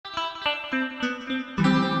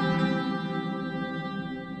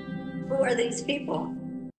are these people?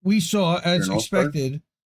 We saw, as expected,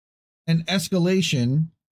 an escalation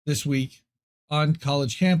this week on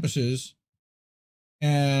college campuses,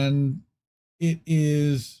 and it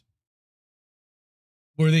is,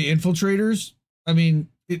 were they infiltrators? I mean,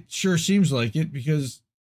 it sure seems like it, because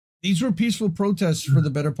these were peaceful protests for the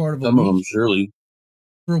better part of a week. Some of them, surely.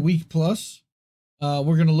 For a week plus.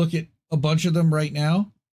 We're going to look at a bunch of them right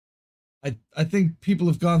now. I think people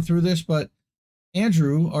have gone through this, but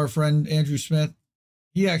Andrew, our friend Andrew Smith,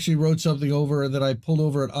 he actually wrote something over that I pulled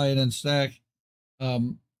over at INN Stack.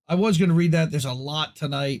 I was going to read that. There's a lot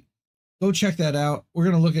tonight. Go check that out. We're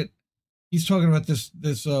going to look at, he's talking about this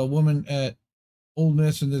woman at Ole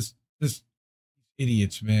Miss and this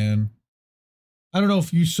idiots, man. I don't know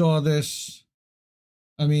if you saw this.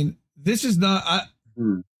 I mean, this is not,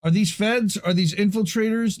 are these feds? Are these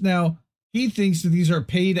infiltrators? Now, he thinks that these are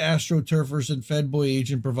paid astroturfers and Fed boy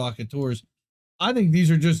agent provocateurs. I think these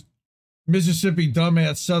are just Mississippi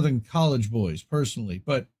dumbass Southern college boys, personally.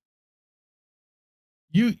 But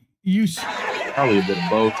you probably a bit of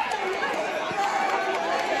both.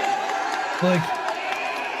 Like,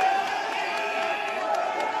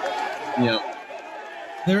 yeah,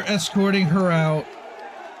 they're escorting her out,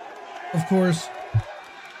 of course,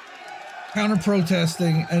 counter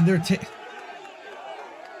protesting, and they're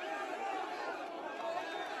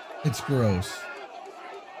it's gross.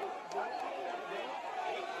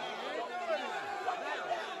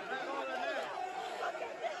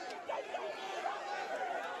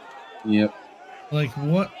 Yep. Like,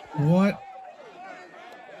 what?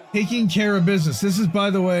 Taking care of business. This is,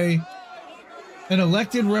 by the way, an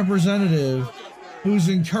elected representative who's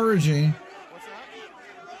encouraging.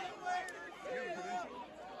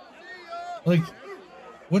 Like,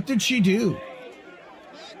 what did she do?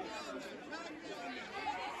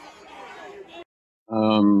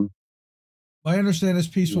 I understand it's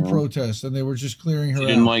peaceful protest, and they were just clearing her out.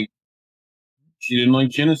 She didn't like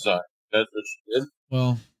genocide. That's what she did.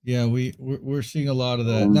 Well, yeah, we're seeing a lot of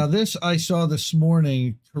that. Now, this I saw this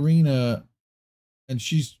morning, Karina, and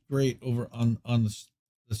she's great over on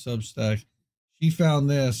the Substack. She found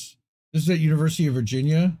this. This is at University of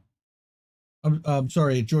Virginia. I'm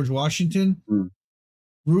sorry, George Washington.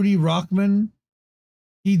 Rudy Rockman.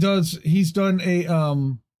 He's done a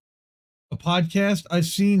podcast. I've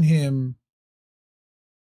seen him.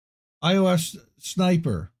 iOS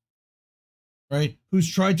Sniper, right? Who's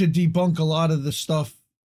tried to debunk a lot of the stuff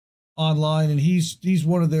online, and he's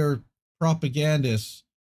one of their propagandists,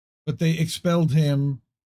 but they expelled him.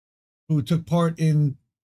 Who took part in?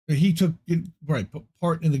 He took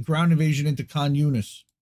part in the ground invasion into Khan Yunis.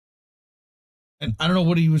 And I don't know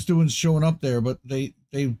what he was doing showing up there, but they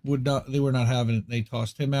were not having it. They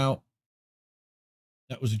tossed him out.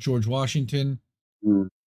 That was at George Washington.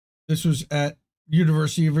 This was at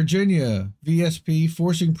University of Virginia. VSP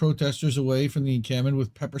forcing protesters away from the encampment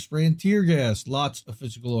with pepper spray and tear gas. Lots of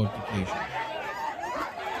physical altercation.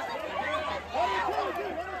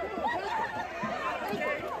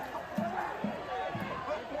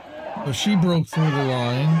 So she broke through the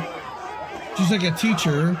line. She's like a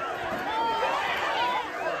teacher.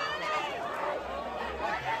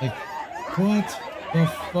 Like, what the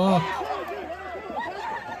fuck?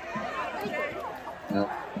 Yep.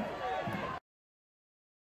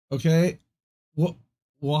 Okay.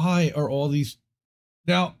 Why are all these?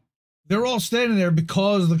 Now, they're all standing there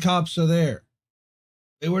because the cops are there.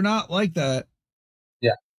 They were not like that.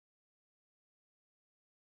 Yeah.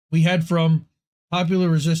 We had from Popular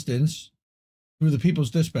Resistance through the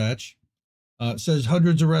People's Dispatch. Says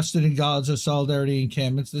hundreds arrested in Gaza solidarity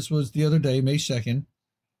encampments. This was the other day, May 2nd.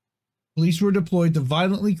 Police were deployed to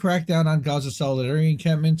violently crack down on Gaza solidarity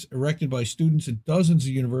encampments erected by students at dozens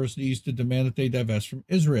of universities to demand that they divest from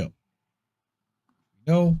Israel.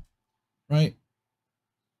 No, right?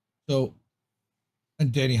 So,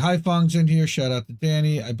 and Danny Haifong's in here. Shout out to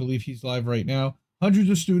Danny. I believe he's live right now. Hundreds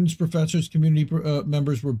of students, professors, community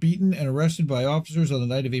members were beaten and arrested by officers on the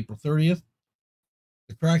night of April 30th.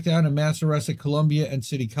 The crackdown and mass arrests at Columbia and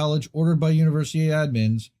City College, ordered by university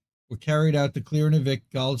admins, were carried out to clear and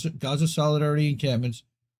evict Gaza solidarity encampments,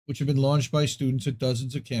 which have been launched by students at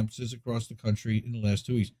dozens of campuses across the country in the last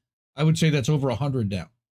 2 weeks. I would say that's over 100 now.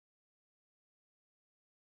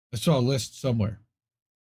 I saw a list somewhere.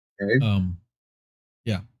 Okay.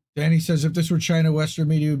 Yeah. Danny says if this were China, Western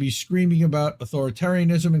media would be screaming about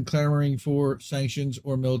authoritarianism and clamoring for sanctions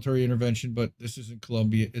or military intervention, but this isn't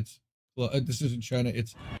Colombia. This isn't China.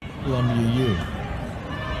 It's Colombia U.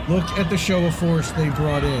 Look at the show of force they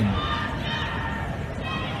brought in.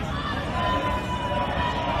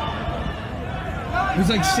 It was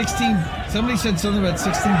like 16. Somebody said something about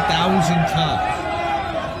 16,000 cops.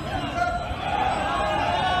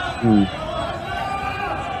 Hmm.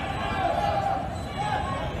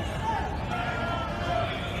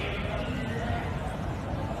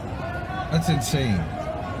 That's insane.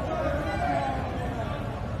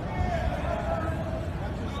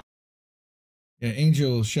 Yeah,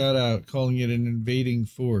 Angel, shout out, calling it an invading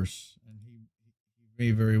force. And he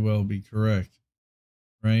may very well be correct.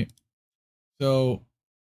 Right? So,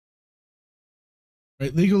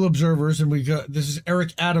 right, legal observers, and we got this is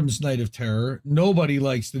Eric Adams' night of terror. Nobody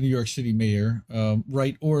likes the New York City mayor,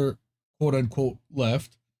 right or quote unquote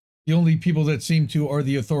left. The only people that seem to are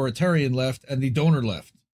the authoritarian left and the donor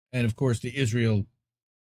left, and of course the Israel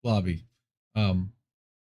lobby.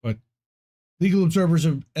 But legal observers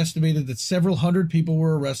have estimated that several hundred people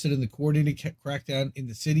were arrested in the coordinated crackdown in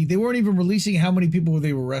the city. They weren't even releasing how many people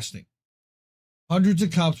they were arresting. Hundreds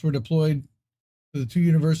of cops were deployed to the 2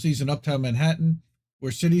 universities in uptown Manhattan,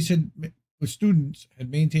 where students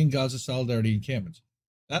had maintained Gaza solidarity encampments.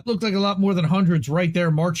 That looked like a lot more than hundreds right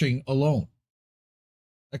there marching alone.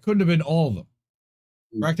 That couldn't have been all of them.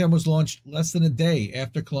 Crackdown was launched less than a day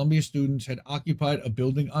after Columbia students had occupied a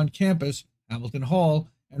building on campus, Hamilton Hall,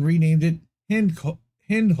 and renamed it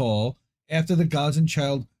Hind Hall after the Gazan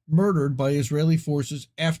child murdered by Israeli forces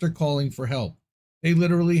after calling for help. They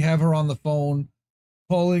literally have her on the phone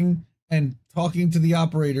calling and talking to the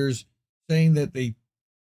operators, saying that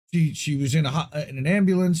she was in an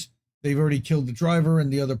ambulance. They've already killed the driver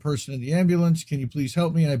and the other person in the ambulance. Can you please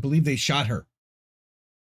help me? And I believe they shot her.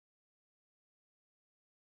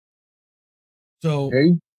 So,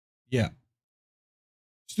 Okay. yeah.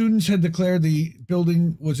 Students had declared the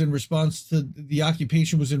building was in response to the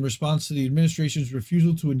occupation was in response to the administration's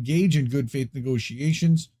refusal to engage in good faith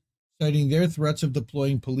negotiations, citing their threats of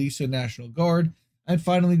deploying police and National Guard, and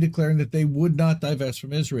finally declaring that they would not divest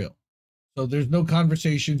from Israel. So there's no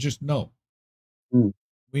conversation, just no.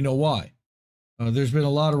 We know why. There's been a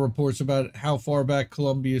lot of reports about how far back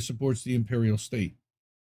Colombia supports the imperial state.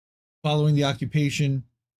 Following the occupation,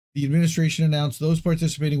 the administration announced those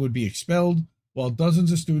participating would be expelled, while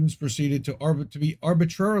dozens of students proceeded to be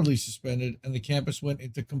arbitrarily suspended, and the campus went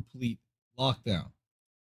into complete lockdown.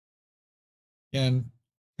 Again,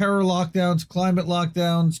 terror lockdowns, climate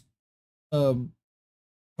lockdowns,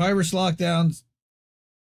 virus lockdowns.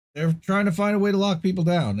 They're trying to find a way to lock people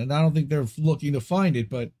down, and I don't think they're looking to find it,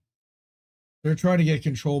 but they're trying to get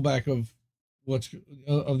control back of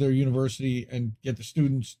of their university and get the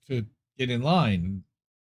students to get in line.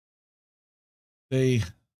 They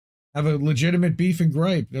have a legitimate beef and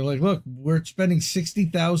gripe. They're like, look, we're spending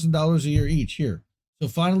 $60,000 a year each here. So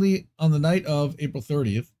finally, on the night of April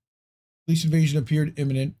 30th, police invasion appeared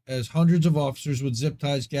imminent as hundreds of officers with zip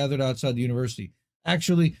ties gathered outside the university.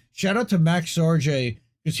 Actually, shout out to Max Sarge,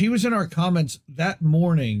 because he was in our comments that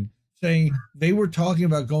morning saying they were talking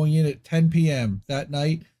about going in at 10 p.m. that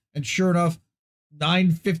night. And sure enough,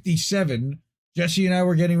 9:57, Jesse and I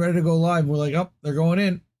were getting ready to go live. We're like, oh, they're going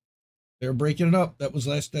in. They're breaking it up. That was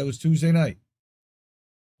Tuesday night.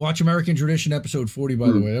 Watch American Tradition episode 40,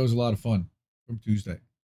 by the way. That was a lot of fun from Tuesday.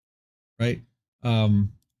 Right?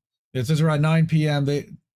 It says around 9 p.m. They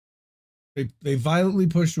violently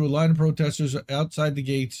pushed through a line of protesters outside the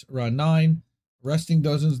gates around 9. Arresting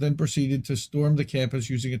dozens, then proceeded to storm the campus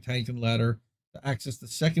using a tank and ladder to access the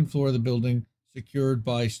second floor of the building, secured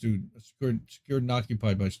and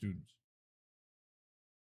occupied by students.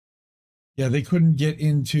 Yeah, they couldn't get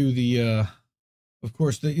into the. Of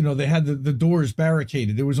course, they had the doors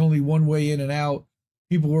barricaded. There was only one way in and out.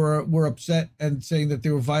 People were upset and saying that they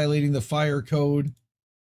were violating the fire code.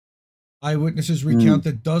 Eyewitnesses recount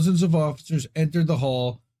that dozens of officers entered the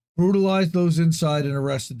hall, brutalized those inside, and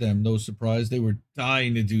arrested them. No surprise, they were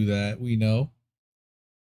dying to do that, we know.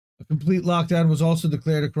 A complete lockdown was also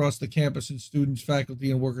declared across the campus, and students,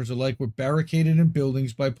 faculty, and workers alike were barricaded in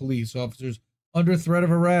buildings by police officers under threat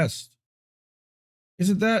of arrest.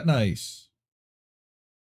 Isn't that nice?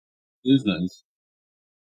 It is nice.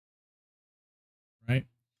 Right?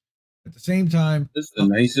 At the same time... It's the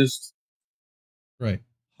nicest. Right.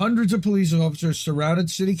 Hundreds of police officers surrounded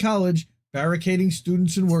City College, barricading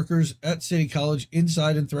students and workers at City College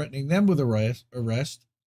inside and threatening them with arrest.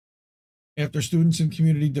 After students and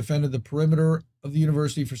community defended the perimeter of the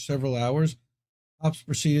university for several hours, cops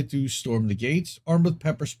proceeded to storm the gates, armed with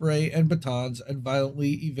pepper spray and batons, and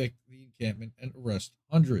violently evict the encampment and arrest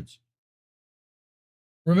hundreds.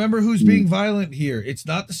 Remember who's being violent here. It's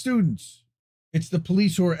not the students. It's the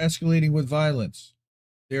police who are escalating with violence.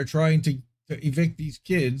 They're trying to evict these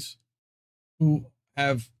kids who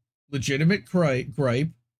have legitimate gripe.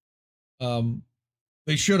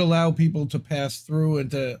 They should allow people to pass through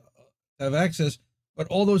and to have access, but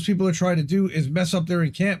all those people are trying to do is mess up their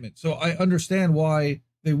encampment. So I understand why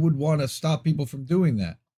they would want to stop people from doing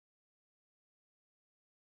that.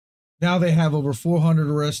 Now they have over 400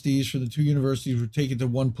 arrestees for the two universities were taken to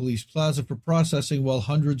one police plaza for processing while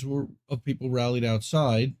hundreds of people rallied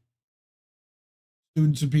outside.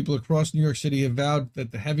 Students and people across New York City have vowed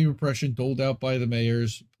that the heavy repression doled out by the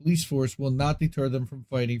mayor's police force will not deter them from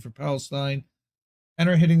fighting for Palestine and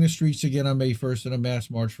are hitting the streets again on May 1st in a mass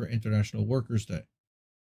march for International Workers' Day.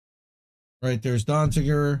 Right, there's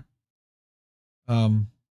Donziger,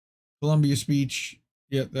 Columbia speech.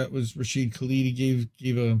 Yeah, that was Rashid Khalidi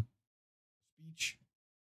gave a speech.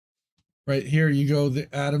 Right here you go. The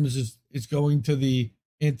Adams is going to the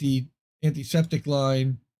antiseptic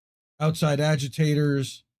line. Outside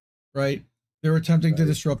agitators, right? They're attempting to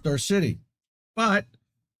disrupt our city. But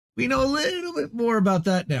we know a little bit more about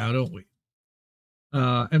that now, don't we?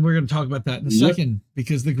 And we're going to talk about that in a second,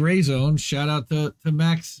 because the gray zone, shout out to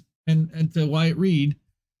Max and to Wyatt Reed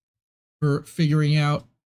for figuring out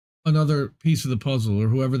another piece of the puzzle, or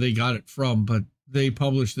whoever they got it from, but they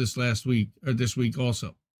published this last week or this week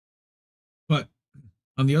also. But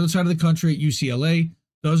on the other side of the country at UCLA,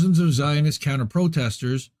 dozens of Zionist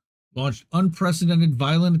counter-protesters launched unprecedented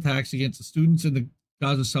violent attacks against the students in the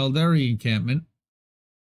Gaza Solidarity encampment.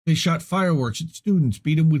 They shot fireworks at students,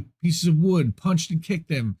 beat them with pieces of wood, punched and kicked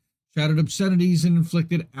them, shouted obscenities, and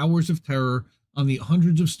inflicted hours of terror on the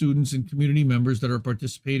hundreds of students and community members that are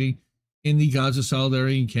participating in the Gaza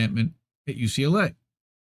Solidarity encampment at UCLA.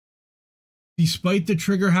 Despite the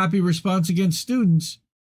trigger-happy response against students,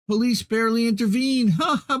 police barely intervened.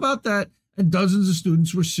 How about that? And dozens of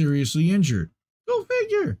students were seriously injured. Go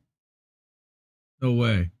figure. No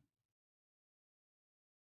way.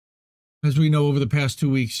 As we know, over the past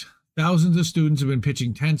 2 weeks, thousands of students have been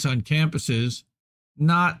pitching tents on campuses.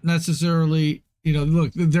 Not necessarily,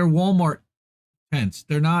 look, they're Walmart tents.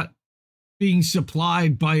 They're not being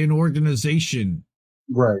supplied by an organization.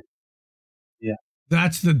 Right. Yeah.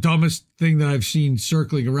 That's the dumbest thing that I've seen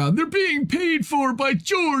circling around. They're being paid for by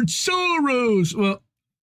George Soros. Well,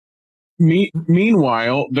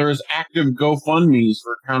 meanwhile, there's active GoFundMe's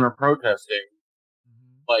for counter-protesting,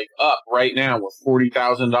 like up right now with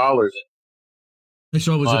 $40,000. I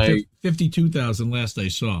saw it was 52,000 last I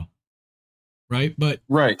saw. Right, but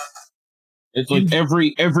it's like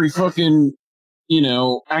every fucking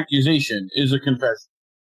accusation is a confession.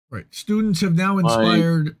 Right, students have now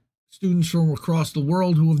inspired students from across the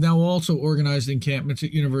world who have now also organized encampments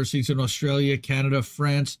at universities in Australia, Canada,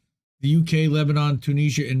 France, the UK, Lebanon,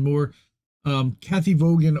 Tunisia, and more. Kathy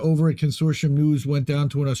Vaughan over at Consortium News went down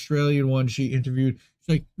to an Australian one she interviewed.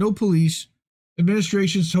 She's like, no police.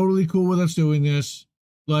 Administration's totally cool with us doing this.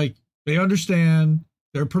 Like, they understand.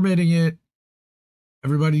 They're permitting it.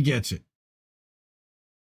 Everybody gets it.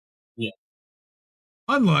 Yeah.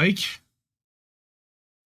 Unlike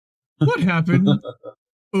what happened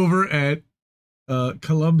over at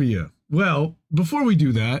Columbia. Well, before we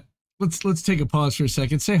do that, let's take a pause for a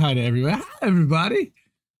second. Say hi to everybody. Hi, everybody.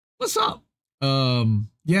 What's up?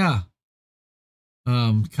 Yeah.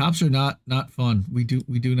 Cops are not fun. We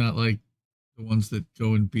do not like the ones that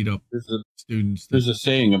go and beat up students. There's a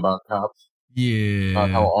saying about cops. Yeah. About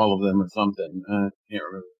how all of them are something. I can't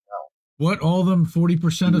remember how. What? All of them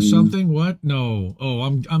 40% of something? What? No. Oh,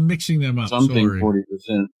 I'm mixing them up. Something. Sorry.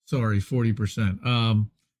 40%. Sorry, 40%.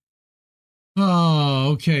 Oh,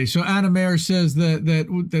 okay. So Anna Mayer says that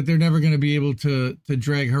they're never going to be able to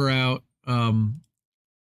drag her out.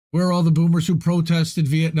 Where are all the boomers who protested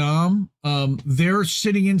Vietnam? They're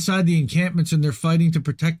sitting inside the encampments and they're fighting to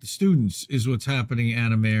protect the students, is what's happening,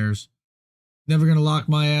 Anna Mayers. Never going to lock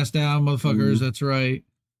my ass down, motherfuckers. That's right.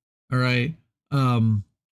 All right.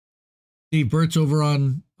 Dave Burt's over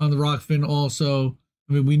on the Rockfin also.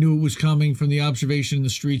 I mean, we knew it was coming from the observation in the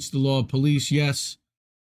streets, the law of police. Yes,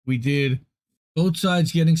 we did. Both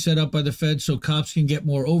sides getting set up by the Fed so cops can get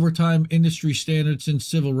more overtime, industry standards in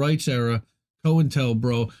civil rights era. COINTEL,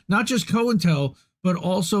 bro. Not just COINTEL, but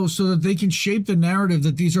also so that they can shape the narrative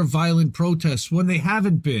that these are violent protests when they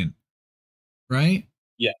haven't been. Right?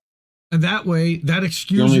 Yeah. And that way, that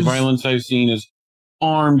excuses... The only violence I've seen is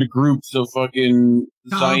armed groups of fucking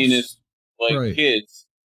Zionist, kids.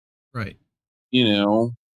 Right.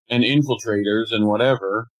 And infiltrators and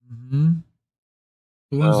whatever. Mm-hmm.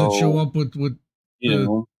 The ones that show up with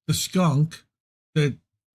the skunk that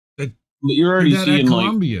you're already seeing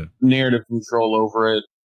Columbia. Narrative control over it,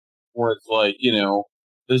 where it's like,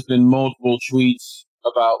 there's been multiple tweets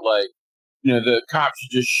about the cops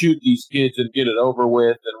should just shoot these kids and get it over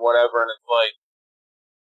with and whatever. And it's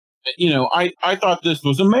like, I thought this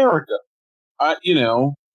was America.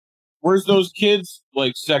 Where's those kids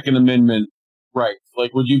Second Amendment rights?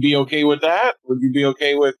 Like, would you be okay with that? Would you be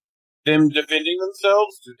okay with them defending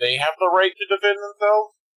themselves? Do they have the right to defend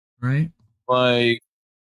themselves? Right. Like,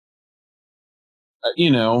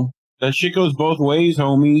 that shit goes both ways,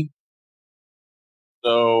 homie.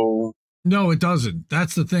 So no, it doesn't.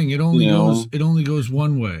 That's the thing. It only goes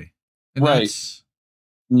one way, and right.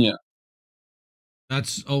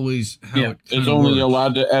 that's always how it it's only works.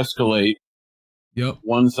 allowed to escalate. Yep,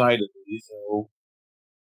 one-sidedly. So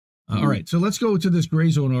all right. So let's go to this Gray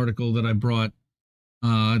Zone article that I brought.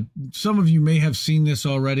 Some of you may have seen this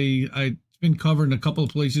already. It's been covered in a couple of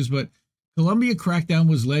places, but Columbia crackdown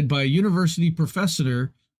was led by a university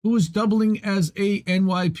professor who was doubling as a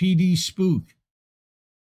NYPD spook.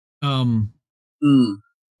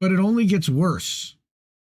 But it only gets worse.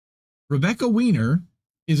 Rebecca Weiner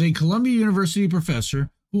is a Columbia University professor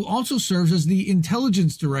who also serves as the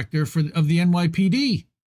intelligence director of the NYPD.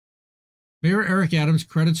 Mayor Eric Adams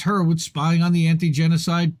credits her with spying on the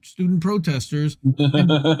anti-genocide student protesters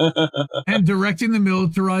and directing the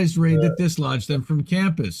militarized raid that dislodged them from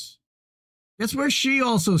campus. That's where she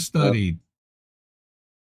also studied.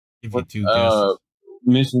 Give you two guesses.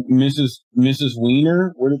 Mrs.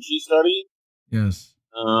 Weiner, where did she study? Yes.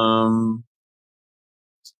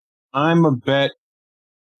 I'm a bet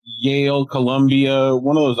Yale, Columbia,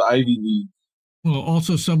 one of those Ivy Leagues. Well,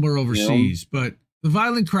 also somewhere overseas, but the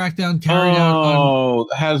violent crackdown carried out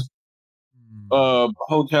on...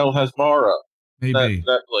 Hotel Hesbara. Maybe.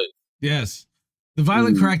 That place. Yes. The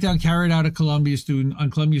violent crackdown carried out on Columbia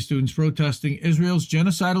students protesting Israel's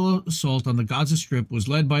genocidal assault on the Gaza Strip was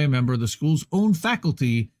led by a member of the school's own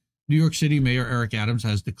faculty, New York City Mayor Eric Adams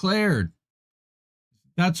has declared.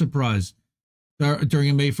 Not surprised. During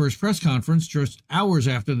a May 1st press conference, just hours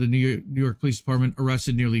after the New York Police Department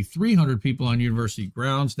arrested nearly 300 people on university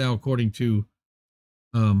grounds. Now, according to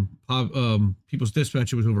People's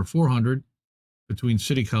Dispatch, it was over 400 between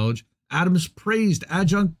City College. Adams praised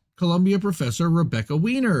adjunct Columbia professor Rebecca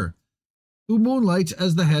Weiner, who moonlights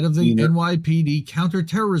as the head of the NYPD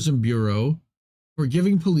Counterterrorism Bureau, for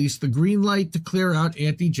giving police the green light to clear out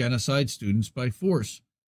anti-genocide students by force.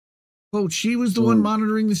 Quote, she was the one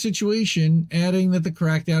monitoring the situation, adding that the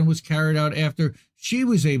crackdown was carried out after her team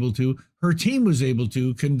was able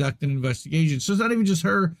to conduct an investigation. So it's not even just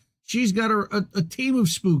her. She's got a team of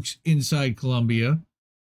spooks inside Columbia.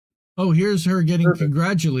 Oh, here's her getting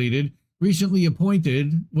congratulated. When she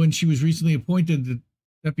was recently appointed the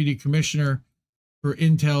Deputy Commissioner for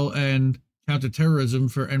Intel and Counterterrorism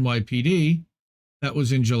for NYPD. That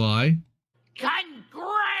was in July.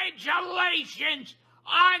 Congratulations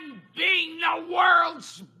on being the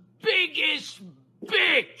world's biggest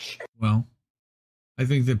bitch. Well, I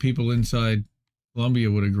think that people inside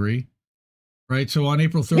Columbia would agree. Right? So on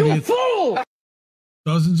April 30th, you fool!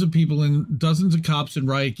 dozens of cops in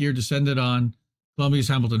riot gear descended on Columbia's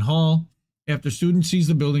Hamilton Hall after students seized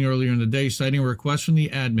the building earlier in the day, citing a request from the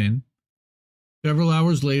admin. Several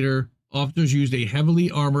hours later, officers used a heavily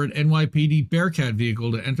armored NYPD Bearcat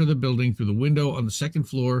vehicle to enter the building through the window on the second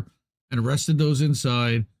floor and arrested those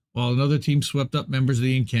inside, while another team swept up members of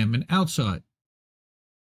the encampment outside.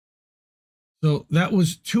 So that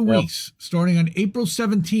was 2 weeks. Starting on April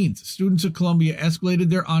 17th, students of Columbia escalated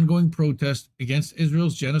their ongoing protest against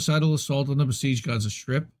Israel's genocidal assault on the besieged Gaza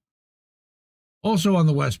Strip. Also on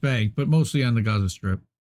the West Bank, but mostly on the Gaza Strip.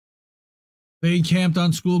 They encamped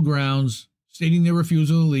on school grounds, stating their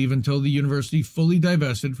refusal to leave until the university fully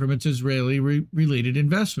divested from its Israeli-related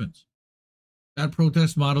investments. That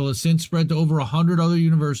protest model has since spread to over 100 other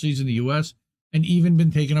universities in the U.S. and even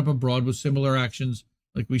been taken up abroad with similar actions,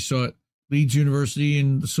 like we saw at Leeds University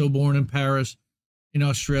and the Sorbonne in Paris, in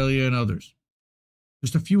Australia, and others.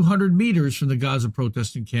 Just a few hundred meters from the Gaza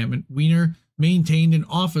protest encampment, Weiner maintained an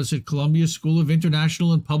office at Columbia School of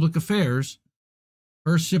International and Public Affairs.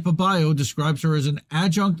 Her SIPA bio describes her as an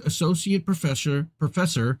adjunct associate professor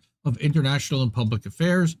of international and public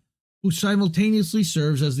affairs, who simultaneously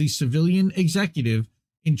serves as the civilian executive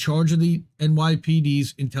in charge of the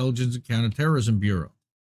NYPD's Intelligence and Counterterrorism Bureau.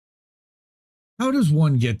 How does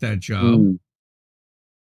one get that job?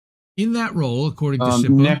 In that role, according to SIPA,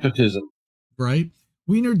 nepotism. Right?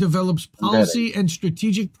 Weiner develops policy and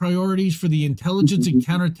strategic priorities for the Intelligence and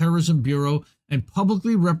Counterterrorism Bureau and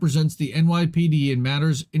publicly represents the NYPD in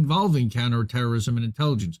matters involving counterterrorism and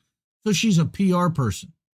intelligence. So she's a PR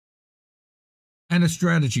person and a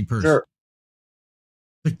strategy person. Sure.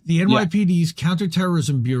 The NYPD's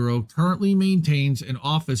Counterterrorism Bureau currently maintains an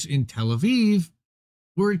office in Tel Aviv,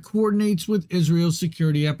 where it coordinates with Israel's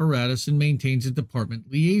security apparatus and maintains a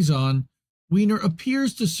department liaison. Weiner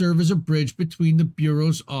appears to serve as a bridge between the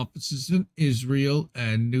Bureau's offices in Israel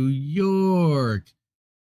and New York.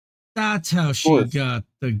 That's how she got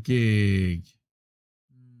the gig.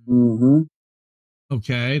 Mm-hmm.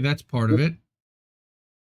 Okay, that's part of it.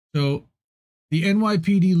 So the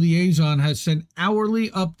NYPD liaison has sent hourly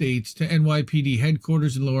updates to NYPD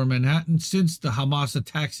headquarters in Lower Manhattan since the Hamas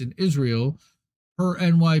attacks in Israel, per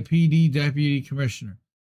NYPD Deputy Commissioner.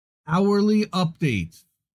 Hourly updates.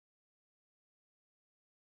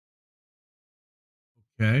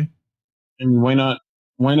 Okay. And why not?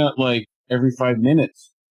 Why not like every 5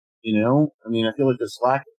 minutes? You know, I mean, I feel like they're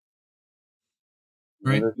slacking.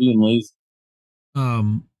 Right. They're being lazy.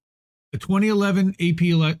 A 2011 AP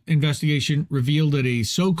investigation revealed that a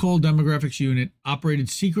so-called demographics unit operated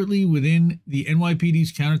secretly within the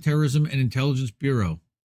NYPD's Counterterrorism and Intelligence Bureau.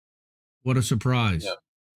 What a surprise. Yeah.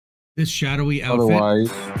 This shadowy outfit.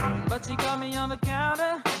 Otherwise, But she got me on the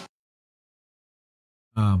counter.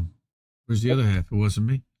 Where's the other half? It wasn't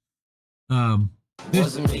me.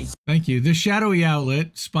 Wasn't me. Thank you. This shadowy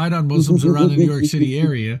outlet spied on Muslims around the New York City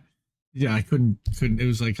area. Yeah, I couldn't. It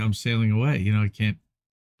was like I'm sailing away. You know, I can't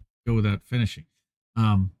go without finishing.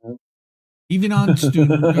 Even on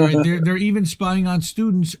students, all right, they're even spying on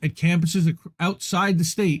students at campuses outside the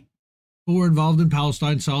state who were involved in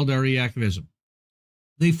Palestine solidarity activism.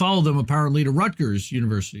 They follow them apparently to Rutgers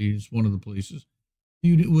University, is one of the places. The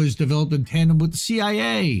unit was developed in tandem with the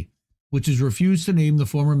CIA, which has refused to name the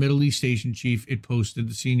former Middle East station chief it posted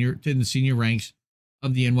in the senior ranks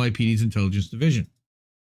of the NYPD's intelligence division.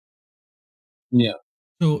 yeah.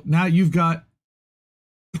 So now you've got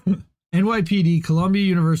NYPD, Columbia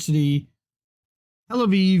University, Tel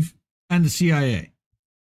Aviv, and the CIA.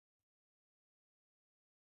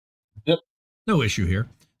 Yep. No issue here.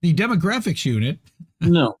 The demographics unit,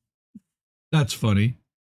 No. that's funny,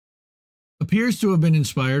 appears to have been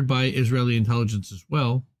inspired by Israeli intelligence as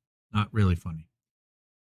well. Not really funny.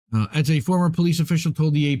 As a former police official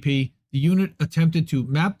told the AP, the unit attempted to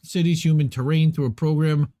map the city's human terrain through a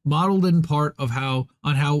program modeled in part on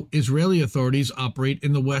how Israeli authorities operate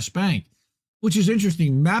in the West Bank, which is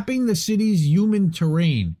interesting. Mapping the city's human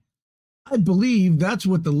terrain. I believe that's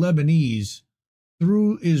what the Lebanese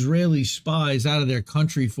threw Israeli spies out of their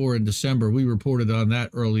country for in December. We reported on that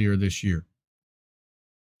earlier this year.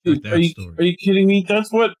 Dude, are you kidding me?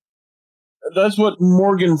 That's what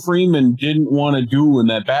Morgan Freeman didn't want to do in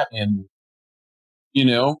that Batman movie. You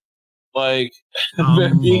know? Like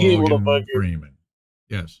being able to fucking Freeman.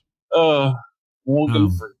 Yes.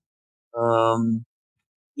 Morgan Freeman.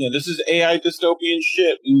 Yeah, this is AI dystopian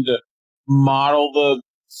shit. We need to model the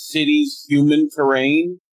city's human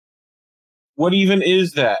terrain. What even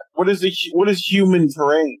is that? What is human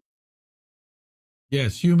terrain?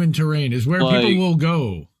 Yes, human terrain is where people will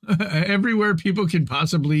go. Everywhere people can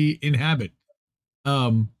possibly inhabit.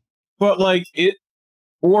 But like it,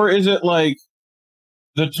 or is it like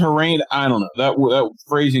the terrain? I don't know. That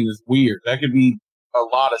phrasing is weird. That could be a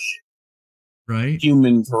lot of shit. Right.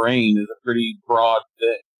 Human terrain is a pretty broad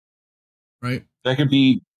thing. Right. That could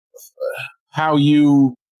be how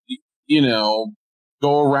you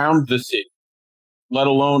go around the city, let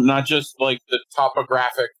alone not just like the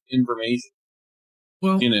topographic information.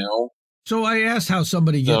 Well, so I asked how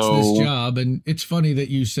somebody gets this job, and it's funny that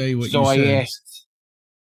you say what you said.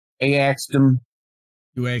 I asked him.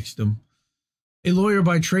 You asked him. A lawyer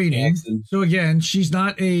by training. So again, she's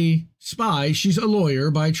not a spy. She's a lawyer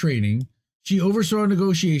by training. She oversaw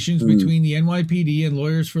negotiations between the NYPD and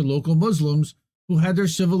lawyers for local Muslims who had their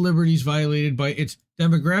civil liberties violated by its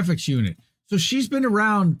demographics unit. So she's been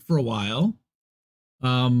around for a while.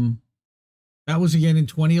 That was again in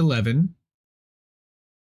 2011.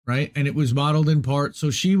 Right. And it was modeled in part. So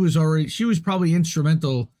she was probably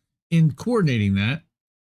instrumental in coordinating that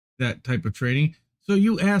type of training. So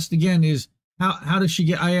you asked again is how does she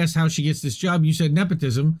get, I asked how she gets this job. You said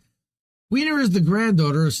nepotism. Wiener is the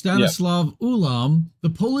granddaughter of Stanislav Ulam, the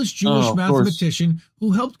Polish Jewish mathematician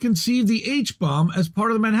who helped conceive the H-bomb as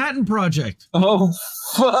part of the Manhattan Project. Oh,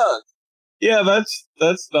 fuck. Yeah,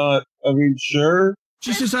 that's not, I mean, sure.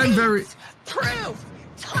 She says I'm very... Proof,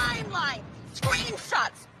 timeline,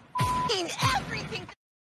 screenshots, everything.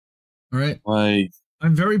 All right. Like,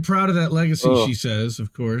 I'm very proud of that legacy, she says,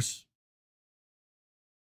 of course.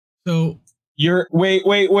 So... wait.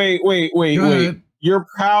 You're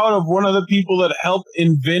proud of one of the people that helped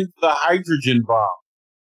invent the hydrogen bomb.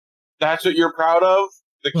 That's what you're proud of?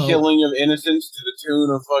 The killing of innocents to the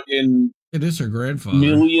tune of fucking... It is her grandfather.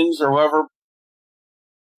 Millions or whoever.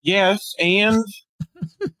 Yes, and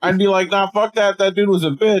I'd be like, nah, fuck that. That dude was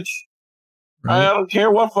a bitch. Right? I don't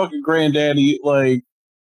care what fucking granddaddy, like,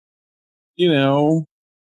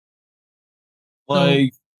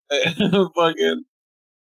 fucking...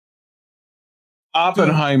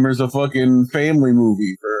 Oppenheimer's a fucking family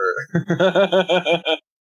movie for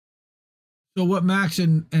So what Max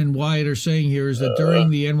and Wyatt are saying here is that during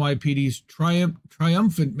the NYPD's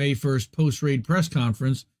triumphant May 1st post-raid press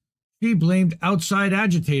conference, she blamed outside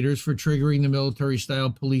agitators for triggering the military-style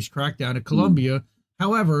police crackdown at Columbia.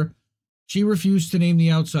 However, she refused to name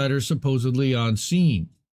the outsiders supposedly on scene.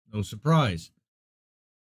 No surprise,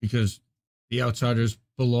 because the outsiders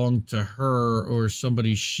belonged to her or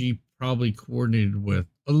somebody she probably coordinated with.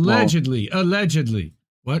 Allegedly.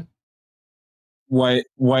 What?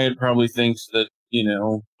 Wyatt probably thinks that,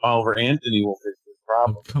 Oliver Anthony will fix this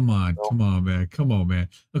problem. Oh, come on, man.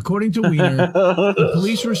 According to Weiner, the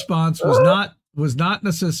police response was not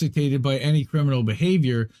necessitated by any criminal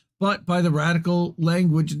behavior, but by the radical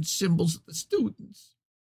language and symbols of the students.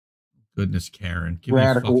 Goodness, Karen, give me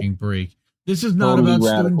a fucking break. This is not about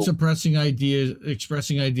students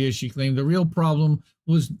expressing ideas, she claimed. The real problem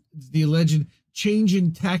was the alleged change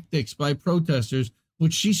in tactics by protesters,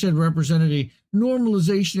 which she said represented a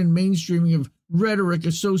normalization and mainstreaming of rhetoric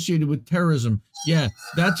associated with terrorism. Yeah,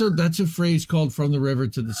 that's a phrase called "from the river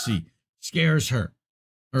to the sea." Scares her.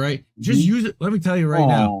 All right, just use it. Let me tell you right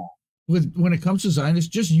now, when it comes to Zionists,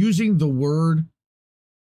 just using the word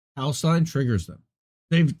Palestine triggers them.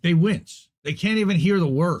 They wince. They can't even hear the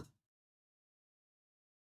word.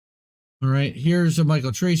 All right, here's a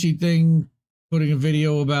Michael Tracy thing, putting a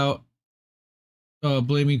video about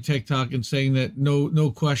blaming TikTok and saying that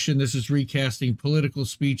no question, this is recasting political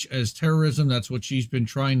speech as terrorism. That's what she's been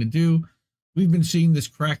trying to do. We've been seeing this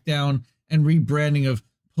crackdown and rebranding of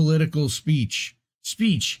political speech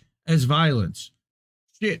as violence.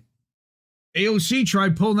 Shit. AOC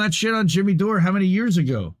tried pulling that shit on Jimmy Dore how many years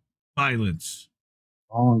ago? Violence.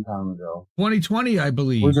 A long time ago. 2020, I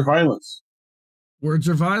believe. Words are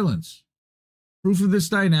violence. Proof of this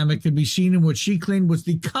dynamic could be seen in what she claimed was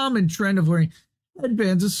the common trend of wearing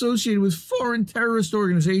headbands associated with foreign terrorist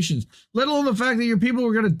organizations, let alone the fact that your people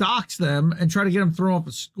were going to dox them and try to get them thrown out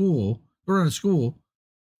of school.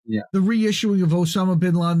 Yeah. The reissuing of Osama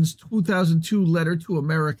bin Laden's 2002 letter to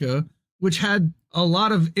America, which had a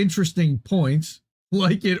lot of interesting points,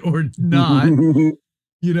 like it or not.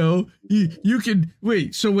 You can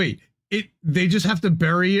wait. They just have to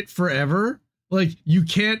bury it forever. Like, you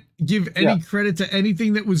can't give any credit to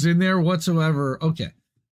anything that was in there whatsoever. Okay.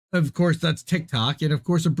 Of course, that's TikTok. And of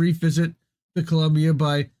course, a brief visit to Columbia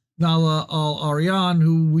by Nala Al-Aryan,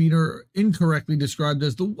 who Weiner incorrectly described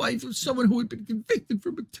as the wife of someone who had been convicted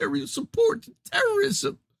for material support to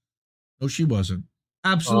terrorism. No, she wasn't.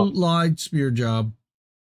 Absolute lie, smear job.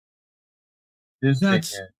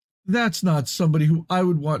 That's not somebody who I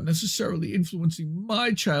would want necessarily influencing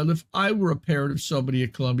my child if I were a parent of somebody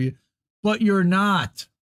at Columbia. But you're not.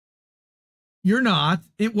 You're not.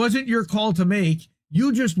 It wasn't your call to make.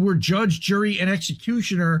 You just were judge, jury, and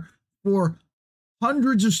executioner for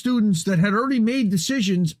hundreds of students that had already made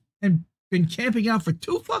decisions and been camping out for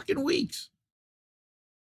 2 fucking weeks.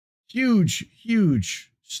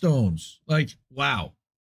 Huge stones. Like, wow.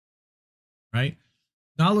 Right?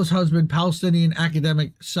 Nala's husband, Palestinian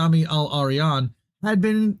academic Sami Al-Aryan, had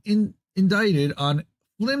been indicted on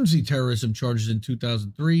flimsy terrorism charges in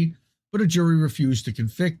 2003, but a jury refused to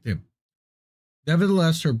convict him.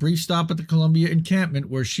 Nevertheless, her brief stop at the Columbia encampment,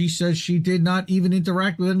 where she says she did not even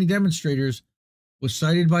interact with any demonstrators, was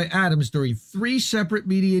cited by Adams during 3 separate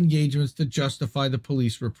media engagements to justify the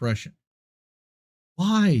police repression.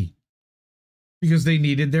 Why? Because they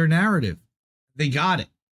needed their narrative. They got it.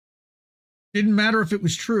 Didn't matter if it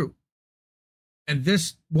was true. And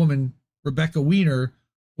this woman, Rebecca Weiner,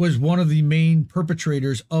 was one of the main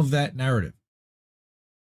perpetrators of that narrative.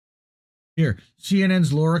 Here,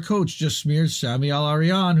 CNN's Laura Coates just smeared Sami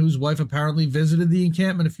Al-Aryan, whose wife apparently visited the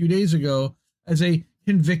encampment a few days ago, as a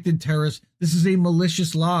convicted terrorist. This is a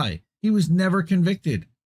malicious lie. He was never convicted.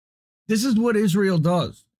 This is what Israel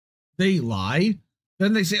does. They lie.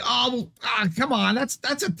 Then they say, come on, that's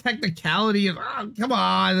a technicality. Come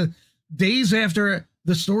on. Days after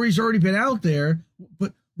the story's already been out there.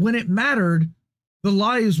 But when it mattered, the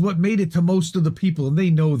lie is what made it to most of the people, and they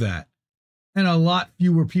know that. And a lot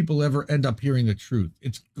fewer people ever end up hearing the truth.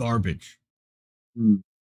 It's garbage. I'm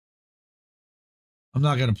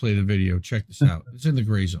not going to play the video. Check this out. It's in the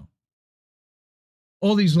gray zone.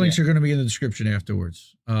 All these links are going to be in the description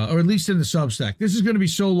afterwards, or at least in the Substack. This is going to be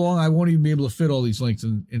so long, I won't even be able to fit all these links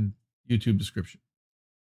in YouTube description.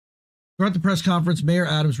 Throughout the press conference, Mayor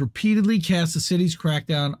Adams repeatedly cast the city's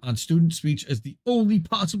crackdown on student speech as the only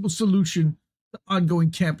possible solution to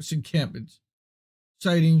ongoing campus encampments,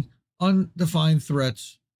 citing undefined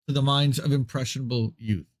threats to the minds of impressionable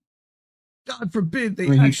youth. God forbid they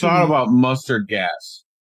he thought about mustard gas,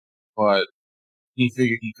 but he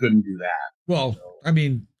figured he couldn't do that. Well, I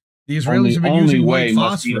mean, the Israelis have been using white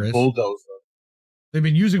phosphorus. Bulldozer. They've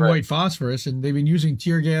been using Right. white phosphorus, and they've been using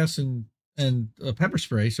tear gas and pepper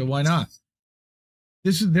spray. So why not?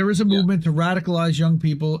 There is a movement to radicalize young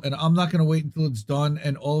people, and I'm not going to wait until it's done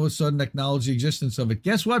and all of a sudden acknowledge the existence of it.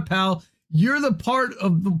 Guess what, pal? You're the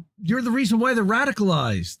reason why they're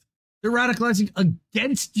radicalized. They're radicalizing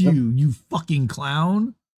against you, you fucking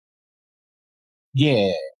clown.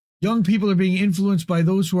 Yeah. Young people are being influenced by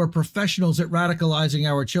those who are professionals at radicalizing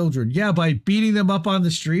our children. Yeah, by beating them up on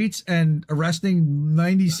the streets and arresting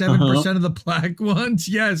 97% of the black ones.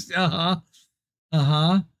 Yes. Yeah.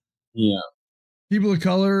 People of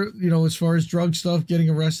color, you know, as far as drug stuff, getting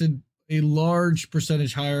arrested a large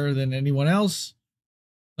percentage higher than anyone else.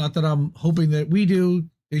 Not that I'm hoping that we do.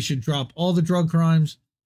 They should drop all the drug crimes.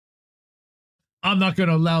 I'm not going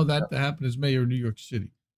to allow that to happen as mayor of New York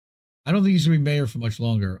City. I don't think he's going to be mayor for much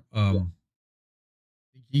longer.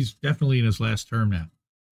 He's definitely in his last term now.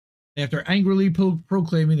 After angrily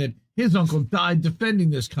proclaiming that his uncle died defending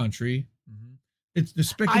this country. It's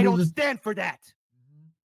despicable. I don't stand for that.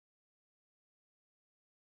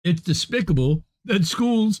 It's despicable that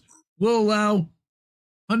schools will allow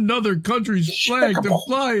another country's flag to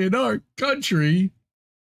fly in our country.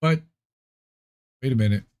 But wait a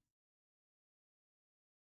minute.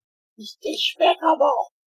 It's despicable.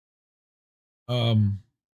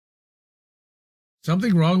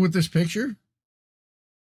 Something wrong with this picture?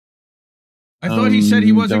 I thought he said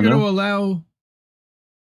he wasn't going to allow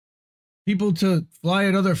people to fly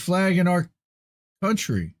another flag in our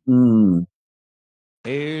country.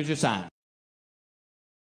 Here's your sign.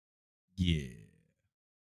 Yeah.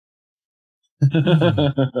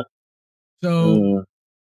 So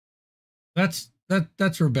that's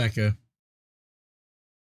Rebecca.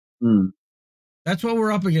 That's what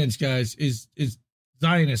we're up against, guys, is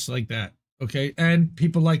Zionists like that, okay? And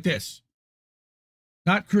people like this.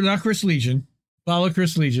 Not Chris Legion. Follow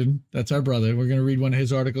Chris Legion. That's our brother. We're going to read one of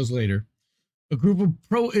his articles later. A group of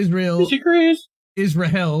pro-Israel,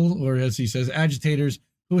 Israel, or as he says, agitators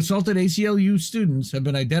who assaulted ACLU students have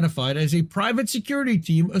been identified as a private security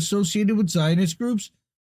team associated with Zionist groups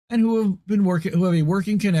and who have a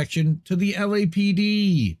working connection to the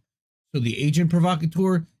LAPD. So the agent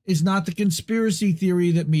provocateur is not the conspiracy theory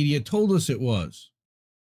that media told us it was.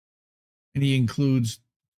 And he includes a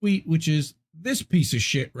tweet, which is this piece of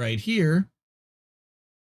shit right here.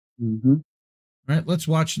 All right, let's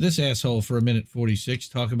watch this asshole for a minute 46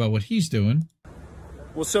 talk about what he's doing.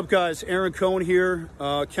 What's up, guys? Aaron Cohen here,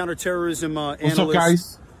 counterterrorism analyst. What's up,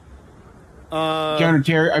 guys?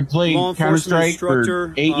 Counter-terror. I played Counter-Strike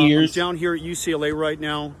for 8 years. I'm down here at UCLA right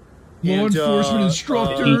now. Law enforcement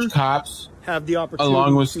instructor. Teach cops. Have the opportunity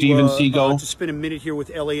along with Steven Seagal to spend a minute here with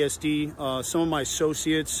LASD. Some of my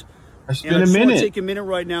associates. I just want to take a minute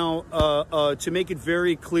right now to make it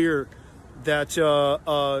very clear that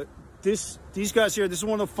these guys here. This is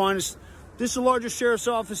one of the finest. This is the largest sheriff's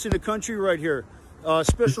office in the country right here.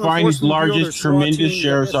 Special the finest, largest, tremendous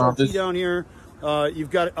sheriff's office down here. You've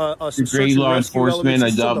got the great law enforcement. I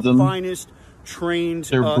dubbed them. The finest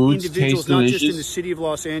trained individuals, not just in the city of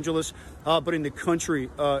Los Angeles, but in the country.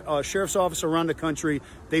 Sheriff's office around the country.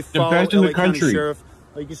 They follow the LA County Sheriff.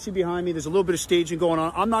 You can see behind me, there's a little bit of staging going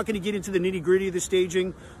on. I'm not going to get into the nitty gritty of the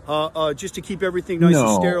staging, just to keep everything nice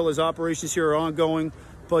and sterile as operations here are ongoing.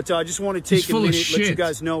 But I just want to take a minute, let you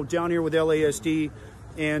guys know, down here with LASD.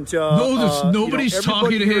 And nobody's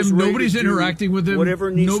talking to him. Nobody's interacting with him.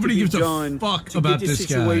 Whatever needs Nobody to be gives done a fuck to about get this this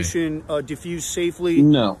situation diffused safely.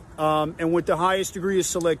 No. And with the highest degree of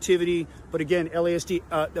selectivity. But again, LASD,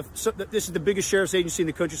 this is the biggest sheriff's agency in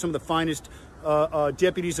the country. Some of the finest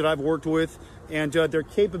deputies that I've worked with, and their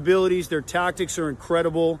capabilities, their tactics are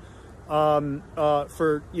incredible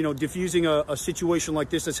for diffusing a situation like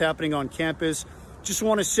this that's happening on campus. Just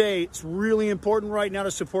want to say it's really important right now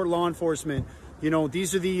to support law enforcement.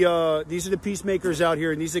 These are the peacemakers out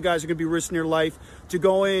here, and these are the guys who are going to be risking their life to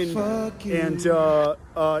go in and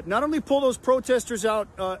not only pull those protesters out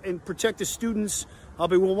and protect the students,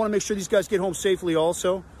 but we'll want to make sure these guys get home safely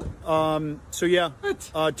also. So yeah,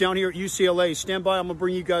 down here at UCLA, stand by. I'm going to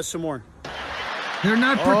bring you guys some more. They're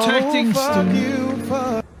not protecting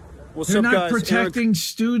students. They're not protecting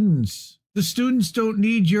students. The students don't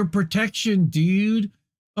need your protection, dude.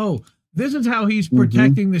 Oh, this is how he's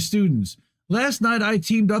protecting the students. Last night, I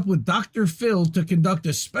teamed up with Dr. Phil to conduct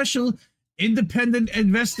a special independent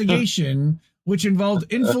investigation, which involved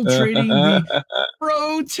infiltrating the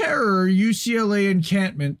pro-terror UCLA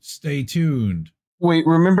encampment. Stay tuned. Wait,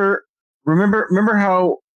 remember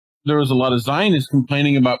how there was a lot of Zionists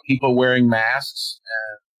complaining about people wearing masks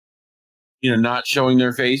and, not showing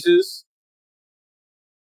their faces?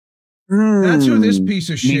 That's who this piece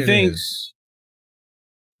of shit Methinks is.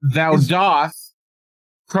 Thou doth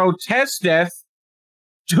protesteth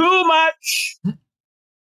too much.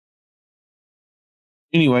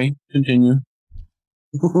 Anyway, continue.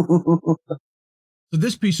 So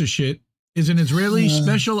this piece of shit is an Israeli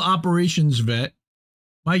special operations vet.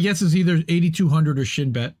 My guess is either 8200 or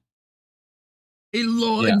Shin Bet. A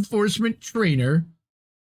law enforcement trainer.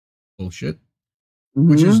 Bullshit.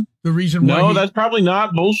 Which is the reason why. No, that's probably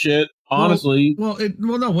not bullshit. Honestly. Well,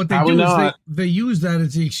 no. What they do is they use that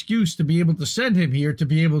as the excuse to be able to send him here to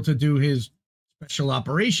be able to do his special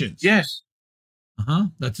operations. Yes.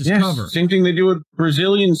 That's his cover. Same thing they do with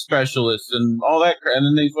Brazilian specialists and all that, and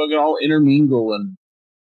then they fucking all intermingle and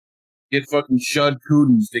get fucking shud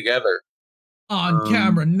cooties together. On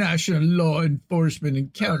camera, national law enforcement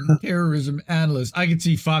and counterterrorism analyst. I could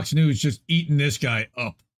see Fox News just eating this guy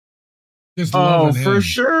up. Just loving him. For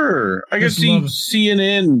sure. I can see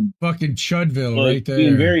CNN. Fucking Chudville right there.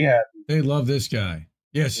 Being very happy. They love this guy.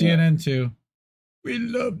 Yeah, CNN too. We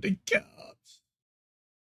love the cops.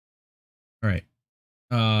 All right.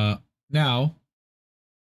 Now,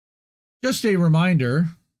 just a reminder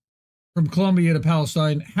from Colombia to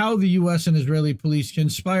Palestine, how the U.S. and Israeli police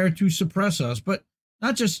conspire to suppress us, but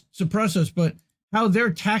not just suppress us, but how their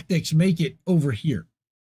tactics make it over here.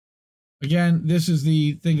 Again, this is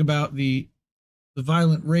the thing about the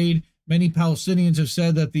violent raid. Many Palestinians have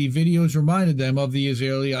said that the videos reminded them of the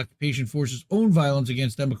Israeli occupation force's own violence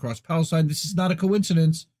against them across Palestine. This is not a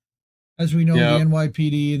coincidence. As we know, the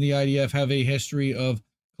NYPD and the IDF have a history of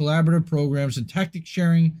collaborative programs and tactic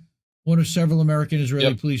sharing, one of several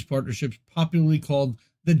American-Israeli police partnerships, popularly called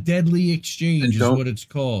the Deadly Exchange is what it's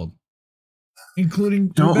called. Including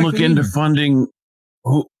Don't look into funding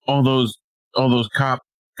all those cop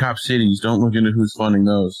cities. Don't look into who's funding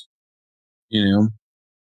those. You know?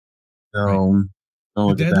 So, don't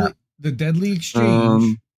look at that. The Deadly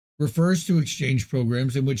Exchange refers to exchange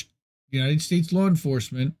programs in which United States law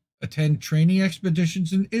enforcement attend training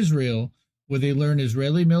expeditions in Israel where they learn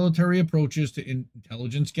Israeli military approaches to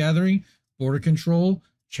intelligence gathering, border control,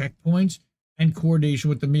 checkpoints, and coordination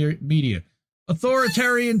with the media.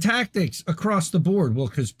 Authoritarian tactics across the board. Well,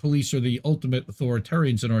 because police are the ultimate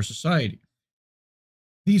authoritarians in our society.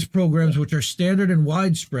 These programs, which are standard and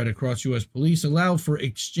widespread across U.S. police, allow for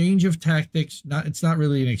exchange of tactics. It's not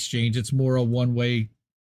really an exchange. It's more a one-way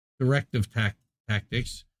directive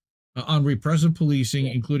tactics on repressive policing,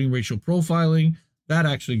 including racial profiling. That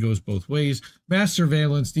actually goes both ways. Mass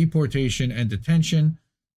surveillance, deportation, and detention,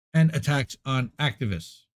 and attacks on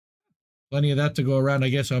activists. Plenty of that to go around, I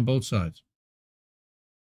guess, on both sides.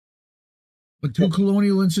 But two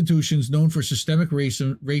colonial institutions known for systemic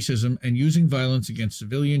racism and using violence against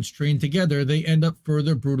civilians trained together, they end up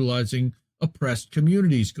further brutalizing oppressed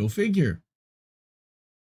communities. Go figure.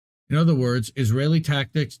 In other words, Israeli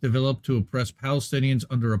tactics developed to oppress Palestinians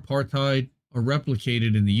under apartheid are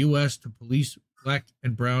replicated in the U.S. to police Black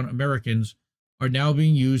and brown Americans are now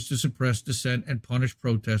being used to suppress dissent and punish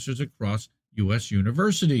protesters across U.S.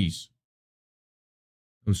 universities.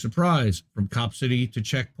 No surprise, from Cop City to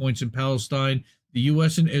checkpoints in Palestine, the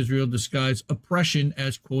U.S. and Israel disguise oppression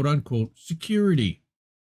as quote-unquote security.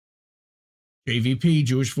 JVP,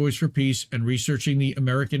 Jewish Voice for Peace, and researching the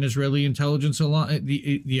American-Israeli Intelligence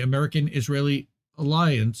the American-Israeli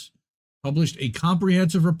Alliance published a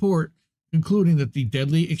comprehensive report concluding that the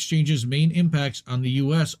deadly exchange's main impacts on the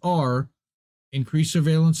U.S. are increased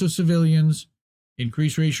surveillance of civilians,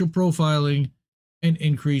 increased racial profiling, and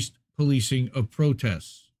increased policing of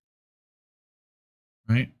protests.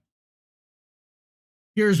 Right?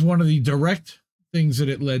 Here's one of the direct things that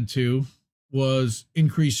it led to was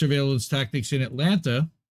increased surveillance tactics in Atlanta.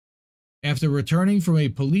 After returning from a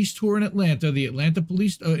police tour in Atlanta, the Atlanta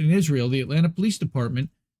Police in Israel, the Atlanta Police Department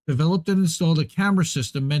developed and installed a camera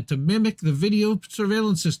system meant to mimic the video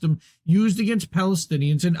surveillance system used against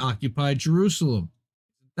Palestinians in occupied Jerusalem.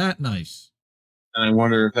 Isn't that nice? And I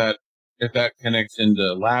wonder if that connects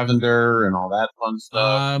into lavender and all that fun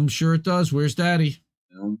stuff. I'm sure it does. Where's Daddy?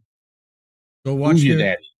 You know? Go watch Who's your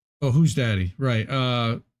daddy? Oh, who's Daddy? Right.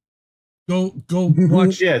 Go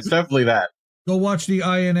watch. Yeah, it's definitely that. Go watch the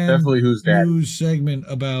INN definitely who's Daddy news segment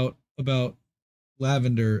about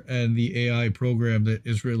lavender and the AI program that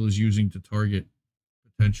Israel is using to target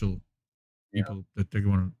potential people that they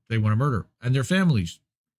want to murder and their families.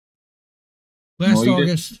 Last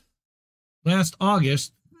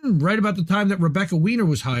August, right about the time that Rebecca Weiner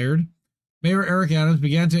was hired, Mayor Eric Adams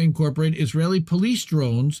began to incorporate Israeli police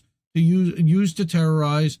drones to use to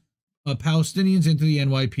terrorize Palestinians into the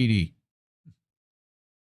NYPD.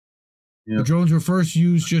 Yep. The drones were first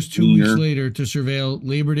used just 2 weeks later to surveil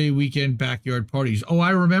Labor Day weekend backyard parties. Oh,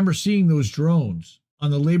 I remember seeing those drones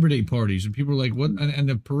on the Labor Day parties, and people were like, what? And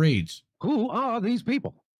the parades. Who are these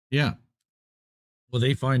people? Yeah. Well,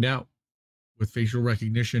 they find out with facial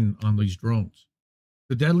recognition on these drones.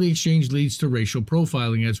 The deadly exchange leads to racial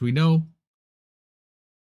profiling, as we know.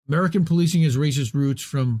 American policing has racist roots,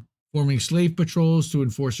 from forming slave patrols to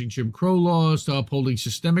enforcing Jim Crow laws to upholding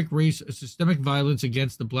systemic violence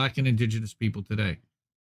against the black and indigenous people today.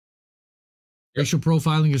 Racial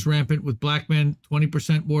profiling is rampant, with black men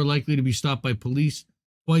 20% more likely to be stopped by police,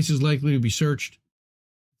 twice as likely to be searched.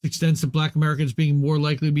 It extends to black Americans being more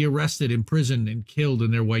likely to be arrested, imprisoned, and killed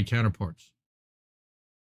than their white counterparts.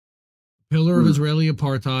 The pillar of Israeli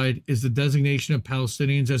apartheid is the designation of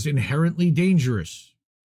Palestinians as inherently dangerous.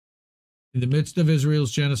 In the midst of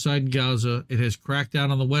Israel's genocide in Gaza, it has cracked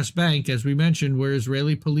down on the West Bank, as we mentioned, where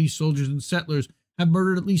Israeli police, soldiers, and settlers have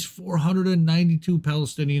murdered at least 492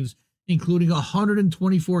 Palestinians, including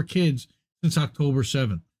 124 kids, since October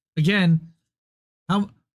 7th. Again,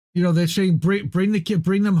 they're saying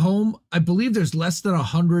bring them home. I believe there's less than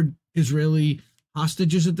 100 Israeli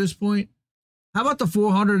hostages at this point. How about the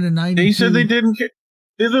 492? They said they didn't care.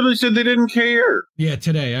 They literally said they didn't care. Yeah,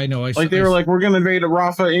 today, I know. They were like, we're going to invade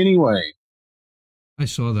Rafah anyway. I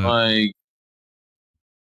saw that.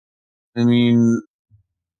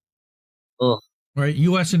 Right.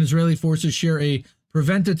 U.S. and Israeli forces share a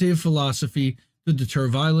preventative philosophy to deter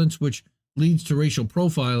violence, which leads to racial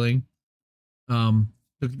profiling.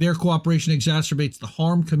 Their cooperation exacerbates the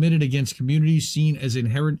harm committed against communities seen as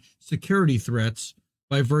inherent security threats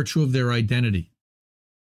by virtue of their identity.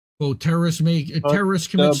 Quote, terrorists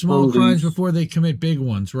commit small crimes before they commit big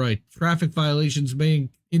ones. Right. Traffic violations may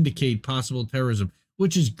indicate possible terrorism,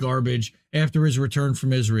 which is garbage after his return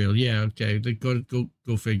from Israel. Yeah, okay.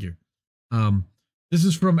 Go figure. This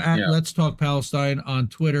is from Let's Talk Palestine on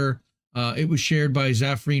Twitter. It was shared by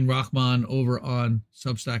Zafreen Rahman over on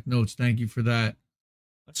Substack Notes. Thank you for that.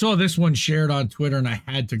 I saw this one shared on Twitter and I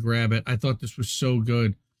had to grab it. I thought this was so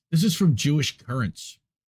good. This is from Jewish Currents,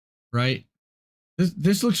 right?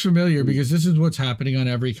 This looks familiar because this is what's happening on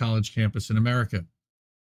every college campus in America,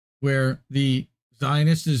 where the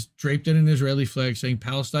Zionist is draped in an Israeli flag saying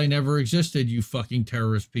Palestine never existed, you fucking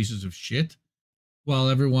terrorist pieces of shit, while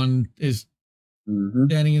everyone is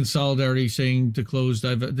standing in solidarity saying disclose,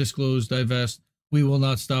 divest, we will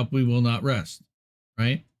not stop, we will not rest,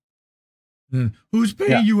 right? And then, who's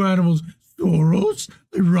paying you animals? Soros?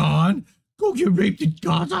 Iran? Go get raped in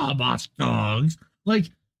Gaza, Hamas dogs.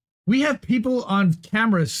 Like, we have people on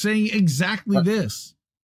camera saying exactly this,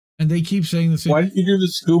 and they keep saying the same. Why did you do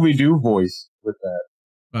the Scooby-Doo voice with that?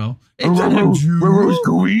 Well, is that a Jew?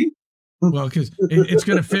 Scooby? Well, because it's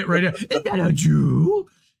going to fit right there. Is that a Jew?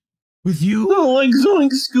 With you? Oh, like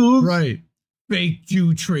Zoink Scoops. Right. Fake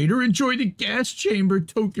Jew traitor. Enjoy the gas chamber,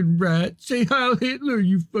 token rat. Say Heil Hitler,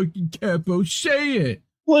 you fucking capo. Say it.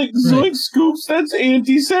 Like Zoink Scoops, that's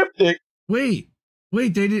antiseptic. Wait, I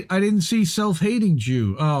didn't see self-hating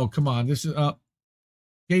Jew. Oh, come on. This is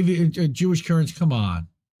gave you Jewish Currents. Come on.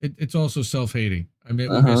 It's also self-hating. I mean,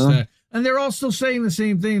 we missed that. And they're all still saying the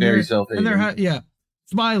same thing. Very self-hating. And they're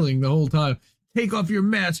smiling the whole time. Take off your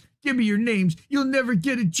masks. Give me your names. You'll never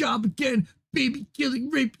get a job again. Baby killing,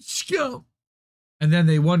 rape, scum. And then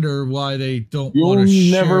they wonder why they don't want to share.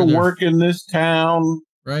 You'll never work in this town.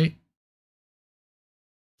 Right?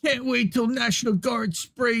 Can't wait till National Guard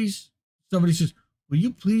sprays. Somebody says, will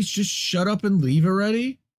you please just shut up and leave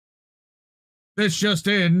already? This just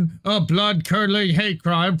in, a blood-curdling hate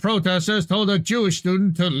crime. Protesters told a Jewish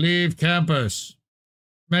student to leave campus.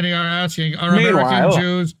 Many are asking, are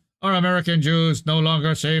American Jews no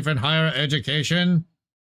longer safe in higher education?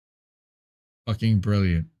 Fucking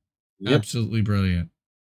brilliant. Yep. Absolutely brilliant.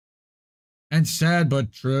 And sad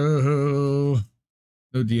but true.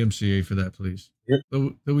 No DMCA for that, please. Yep.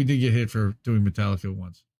 Though we did get hit for doing Metallica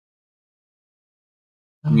once.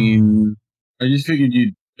 I mean, I just figured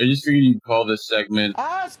you'd call this segment.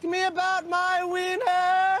 Ask me about my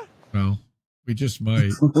winner. Well, we just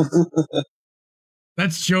might.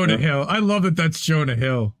 That's Jonah Hill. I love that. That's Jonah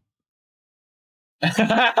Hill. Hey,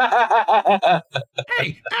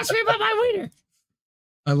 ask me about my winner.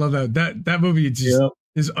 I love that. That movie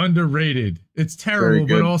is underrated. It's terrible,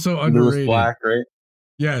 but also underrated. Louis Black, right?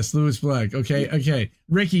 Yes, Louis Black. Okay.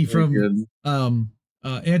 Ricky from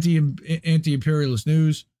Anti-Imperialist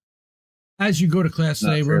News. As you go to class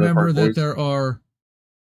today, remember that there are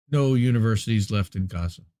no universities left in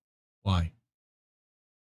Gaza. Why?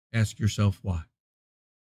 Ask yourself why.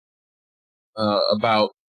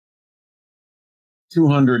 About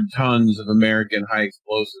 200 tons of American high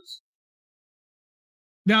explosives.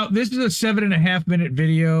 Now, this is a 7.5-minute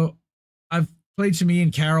video. I've played some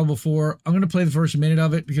Ian Carroll before. I'm going to play the first minute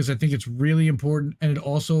of it because I think it's really important, and it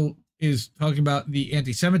also is talking about the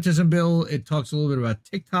anti-Semitism bill. It talks a little bit about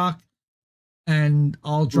TikTok. And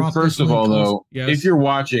I'll drop First this of all, link though, yes. if you're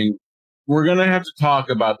watching, we're going to have to talk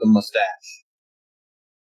about the mustache.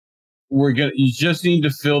 You just need to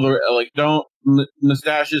fill the, like,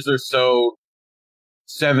 mustaches are so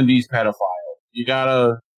 70s pedophile. You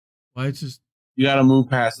gotta move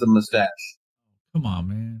past the mustache. Come on,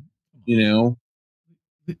 man. You know?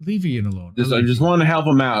 Leave Ian alone. I just want to help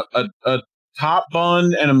him out. A top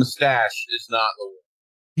bun and a mustache is not the way.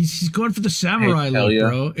 He's going for the samurai look,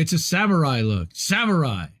 bro. It's a samurai look.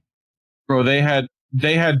 Samurai. Bro, they had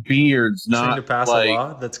beards, not trying to pass like, a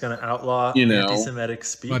law that's going to outlaw anti-Semitic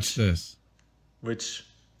speech. Watch this. Which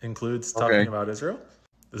includes talking about Israel.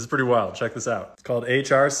 This is pretty wild. Check this out. It's called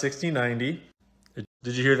HR 6090.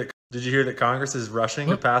 Did you hear that Congress is rushing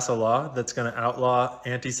to pass a law that's going to outlaw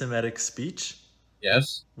anti-Semitic speech?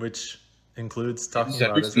 Yes. Which includes talking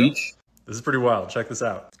about Israel. Speech. This is pretty wild. Check this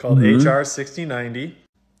out. It's called HR 6090.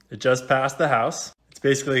 It just passed the House. It's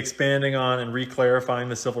basically expanding on and re-clarifying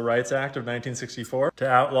the Civil Rights Act of 1964 to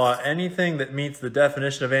outlaw anything that meets the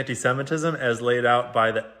definition of anti-Semitism as laid out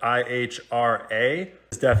by the IHRA.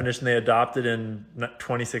 This definition they adopted in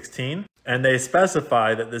 2016. And they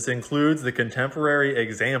specify that this includes the contemporary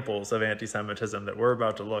examples of anti-Semitism that we're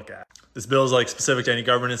about to look at. This bill is like specific to any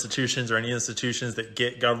government institutions or any institutions that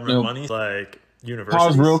get government money, like universities.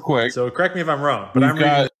 Pause real quick. So correct me if I'm wrong,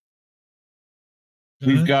 but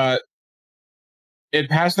we've got it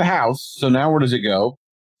passed the House, so now where does it go?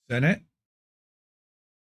 Senate.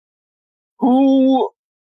 Who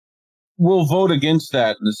will vote against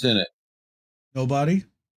that in the Senate? Nobody.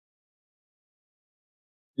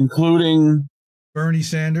 Including Bernie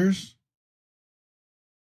Sanders.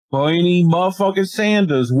 Bernie motherfucking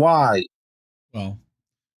Sanders. Why? Well,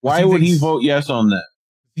 why would he vote yes on that?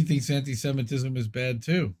 He thinks anti-Semitism is bad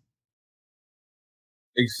too.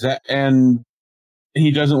 And he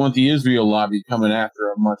doesn't want the Israel lobby coming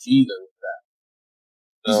after him much either with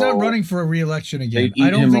that. He's not running for a re-election again. I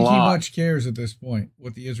don't think he much cares at this point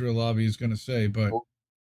what the Israel lobby is going to say, but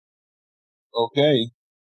okay.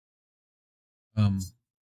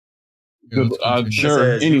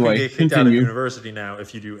 Sure. Anyway, you can get kicked out of university now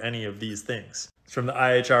if you do any of these things. It's from the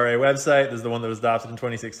IHRA website. This is the one that was adopted in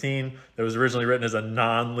 2016. That was originally written as a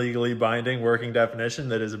non-legally binding working definition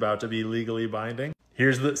that is about to be legally binding.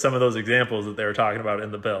 Here's some of those examples that they were talking about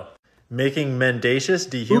in the bill. Making mendacious,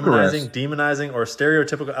 dehumanizing, demonizing, or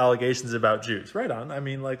stereotypical allegations about Jews. Right on. I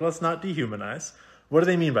mean, like, let's not dehumanize. What do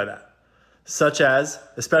they mean by that? Such as,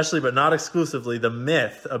 especially but not exclusively, the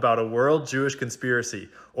myth about a world Jewish conspiracy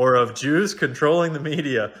or of Jews controlling the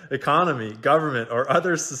media, economy, government, or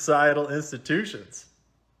other societal institutions.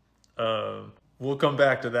 We'll come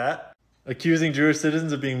back to that. Accusing Jewish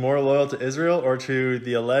citizens of being more loyal to Israel or to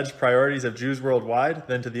the alleged priorities of Jews worldwide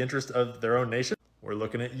than to the interest of their own nation. We're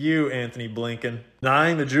looking at you, Anthony Blinken.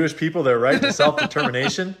 Denying the Jewish people their right to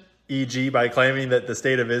self-determination, e.g. by claiming that the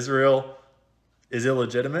state of Israel is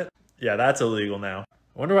illegitimate. Yeah, that's illegal now.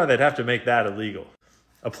 I wonder why they'd have to make that illegal.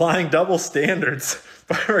 Applying double standards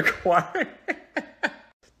by requiring...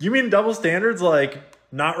 You mean double standards like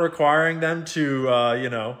not requiring them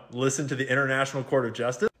to, listen to the International Court of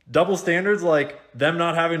Justice? Double standards like them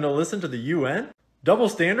not having to listen to the UN? Double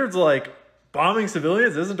standards like bombing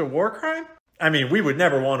civilians isn't a war crime? I mean, we would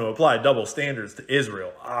never want to apply double standards to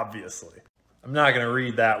Israel, obviously. I'm not going to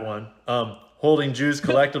read that one. Holding Jews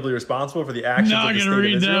collectively responsible for the actions of the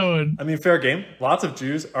state of Israel. I mean, fair game. Lots of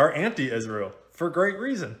Jews are anti-Israel for great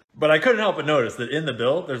reason. But I couldn't help but notice that in the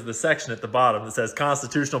bill, there's the section at the bottom that says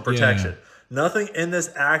constitutional protection. Yeah. Nothing in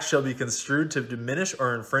this act shall be construed to diminish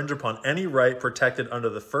or infringe upon any right protected under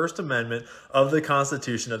the First Amendment of the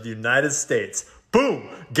Constitution of the United States. Boom!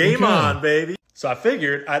 Game on, baby! So I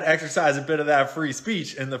figured I'd exercise a bit of that free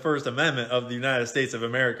speech in the First Amendment of the United States of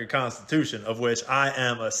America Constitution, of which I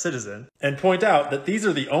am a citizen, and point out that these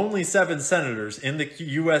are the only 7 senators in the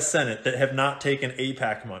U.S. Senate that have not taken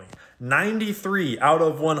AIPAC money. 93 out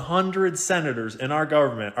of 100 senators in our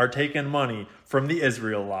government are taking money from the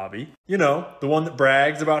Israel lobby. You know, the one that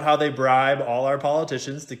brags about how they bribe all our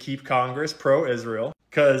politicians to keep Congress pro-Israel.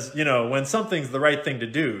 Because, when something's the right thing to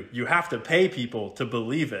do, you have to pay people to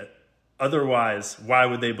believe it. Otherwise, why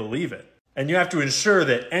would they believe it? And you have to ensure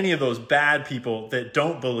that any of those bad people that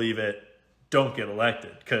don't believe it don't get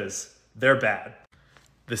elected, because they're bad.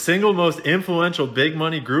 The single most influential big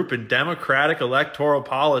money group in Democratic electoral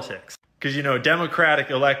politics. Because,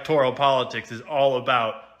 Democratic electoral politics is all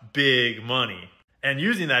about big money. And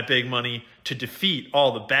using that big money to defeat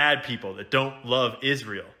all the bad people that don't love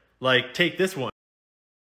Israel. Like, take this one.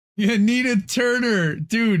 Yeah, Nina Turner.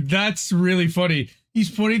 Dude, that's really funny.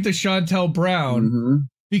 He's pointing to Chantel Brown,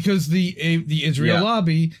 because the Israel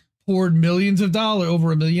lobby poured millions of dollars,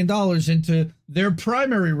 over $1 million, into their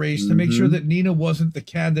primary race to make sure that Nina wasn't the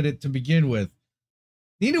candidate to begin with.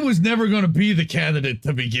 Nina was never going to be the candidate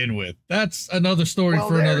to begin with. That's another story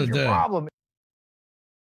for another day. Problem.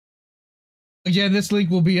 Again, this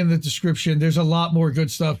link will be in the description. There's a lot more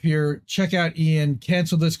good stuff here. Check out Ian.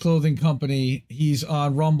 Cancel This Clothing Company. He's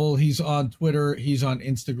on Rumble. He's on Twitter. He's on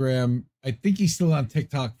Instagram. I think he's still on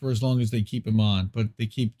TikTok for as long as they keep him on, but they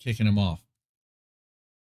keep kicking him off.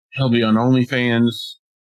 He'll be on OnlyFans.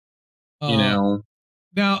 You know.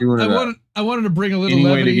 Now, I wanted to bring a little any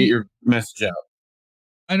levity way to get your message out.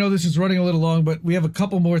 I know this is running a little long, but we have a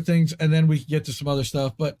couple more things, and then we can get to some other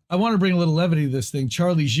stuff. But I want to bring a little levity to this thing.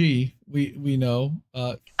 Charlie G, we know.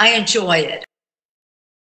 I enjoy it.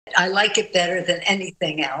 I like it better than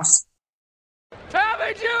anything else. Help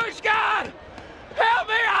me, Jewish God! Help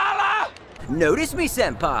me, Allah! Notice me,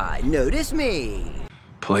 senpai. Notice me.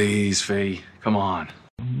 Please, Fee. Come on.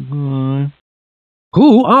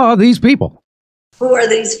 Who are these people? Who are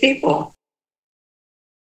these people?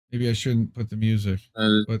 Maybe I shouldn't put the music,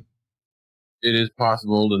 but it is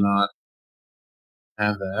possible to not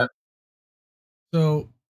have that. So,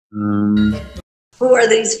 who are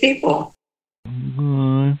these people?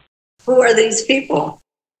 Who are these people?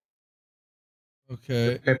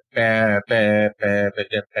 Okay.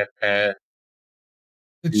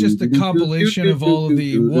 It's just a compilation of all of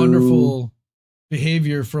the wonderful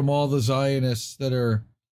behavior from all the Zionists that are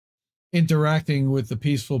interacting with the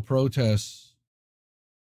peaceful protests.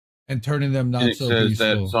 And turning them not so says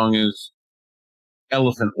peaceful. That song is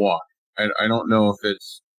Elephant Walk. I don't know if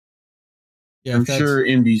it's... Yeah, I'm sure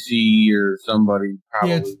NBC or somebody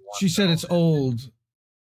probably... Yeah, she said it's old.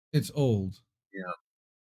 It's old. Yeah.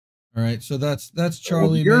 All right, so that's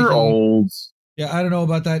Charlie. Well, you're old. Yeah, I don't know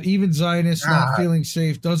about that. Even Zionists not feeling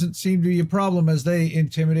safe doesn't seem to be a problem as they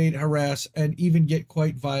intimidate, harass, and even get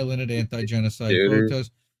quite violent at anti-genocide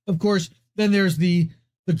protests. Of course, then there's the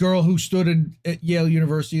girl who stood at Yale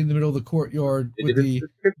University in the middle of the courtyard with the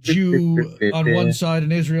Jew on one side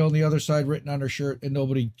and Israel on the other side written on her shirt, and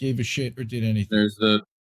nobody gave a shit or did anything. There's the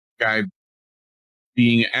guy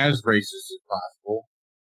being as racist as possible.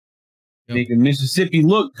 Yep. Making Mississippi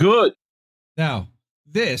look good. Now,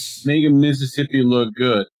 this... Making Mississippi look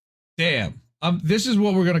good. Damn. This is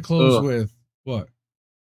what we're going to close with. What?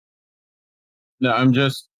 No, I'm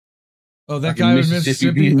just... Oh, that guy in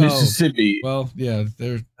Mississippi? Mississippi. Well, yeah,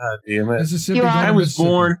 they're... God damn it. Mississippi. I was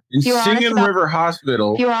born in Singing River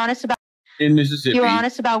Hospital. If you were honest about... In Mississippi. If you were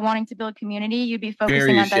honest about wanting to build community, you'd be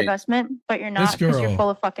focusing on divestment, but you're not because you're full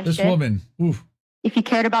of fucking shit. This woman. Oof. If you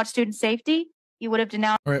cared about student safety, you would have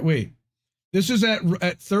denounced... All right, wait. This is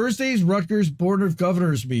at Thursday's Rutgers Board of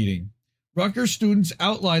Governors meeting. Rutgers students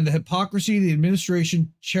outlined the hypocrisy of the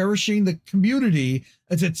administration cherishing the community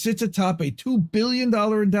as it sits atop a $2 billion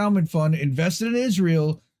endowment fund invested in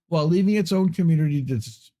Israel while leaving its own community to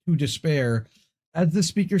despair. As the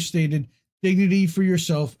speaker stated, dignity for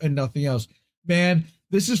yourself and nothing else. Man,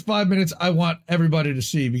 this is 5 minutes I want everybody to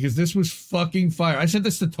see because this was fucking fire. I sent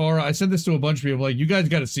this to Tara. I sent this to a bunch of people. Like, you guys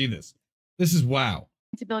got to see this. This is wow.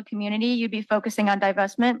 To build community, you'd be focusing on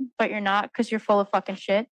divestment, but you're not because you're full of fucking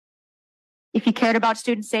shit. If you cared about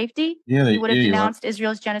student safety, you would have denounced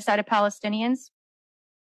Israel's genocide of Palestinians.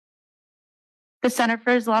 The Center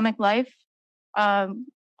for Islamic Life,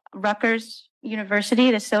 Rutgers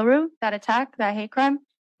University, the thru, that attack, that hate crime,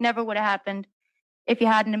 never would have happened if you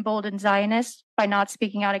hadn't emboldened Zionists by not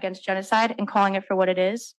speaking out against genocide and calling it for what it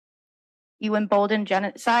is. You embolden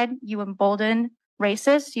genocide, you embolden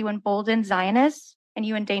racists, you embolden Zionists, and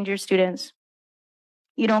you endanger students.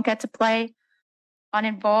 You don't get to play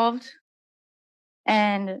uninvolved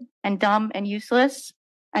and dumb and useless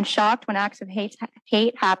and shocked when acts of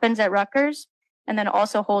hate happens at Rutgers and then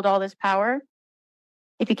also hold all this power.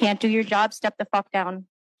 If you can't do your job, step the fuck down.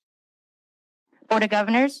 Board of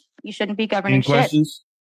Governors, you shouldn't be governing shit.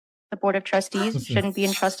 The Board of Trustees shouldn't be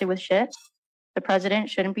entrusted with shit. The President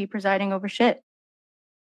shouldn't be presiding over shit.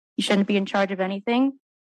 You shouldn't be in charge of anything.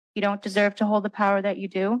 You don't deserve to hold the power that you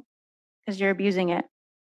do because you're abusing it.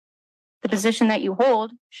 The position that you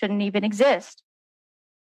hold shouldn't even exist.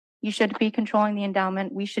 You shouldn't be controlling the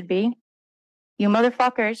endowment. We should be. You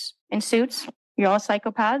motherfuckers in suits, you're all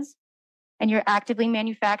psychopaths, and you're actively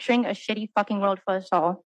manufacturing a shitty fucking world for us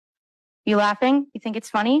all. You laughing? You think it's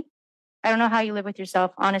funny? I don't know how you live with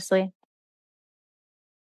yourself, honestly.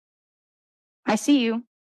 I see you.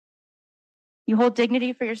 You hold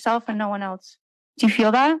dignity for yourself and no one else. Do you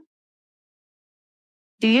feel that?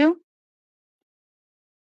 Do you?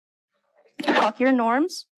 Fuck your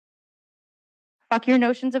norms. Fuck your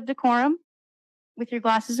notions of decorum with your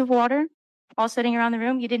glasses of water all sitting around the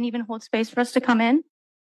room. You didn't even hold space for us to come in.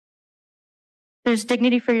 There's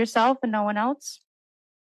dignity for yourself and no one else.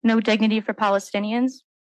 No dignity for Palestinians.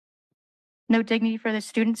 No dignity for the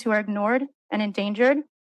students who are ignored and endangered.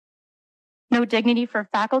 No dignity for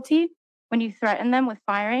faculty when you threaten them with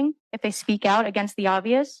firing if they speak out against the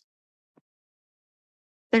obvious.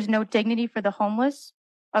 There's no dignity for the homeless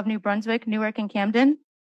of New Brunswick, Newark, and Camden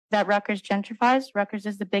that Rutgers gentrifies. Rutgers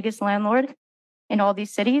is the biggest landlord in all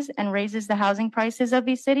these cities and raises the housing prices of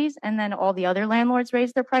these cities. And then all the other landlords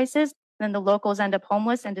raise their prices. Then the locals end up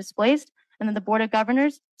homeless and displaced. And then the Board of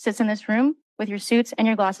Governors sits in this room with your suits and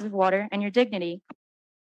your glasses of water and your dignity.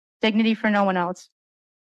 Dignity for no one else.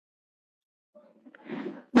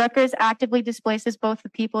 Rutgers actively displaces both the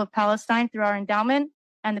people of Palestine through our endowment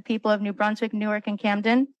and the people of New Brunswick, Newark, and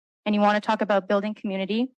Camden. And you want to talk about building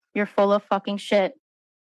community? You're full of fucking shit.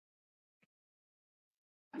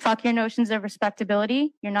 Fuck your notions of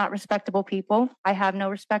respectability. You're not respectable people. I have no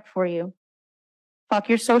respect for you. Fuck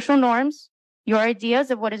your social norms. Your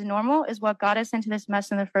ideas of what is normal is what got us into this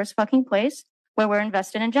mess in the first fucking place, where we're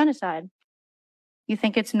invested in genocide. You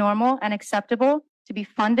think it's normal and acceptable to be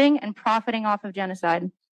funding and profiting off of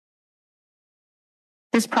genocide.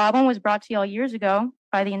 This problem was brought to y'all years ago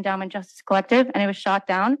by the Endowment Justice Collective, and it was shot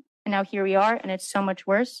down. And now here we are, and it's so much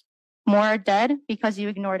worse. More are dead because you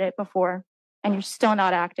ignored it before, and you're still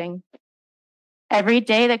not acting. Every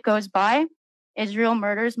day that goes by, Israel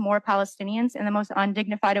murders more Palestinians in the most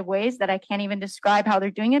undignified of ways that I can't even describe how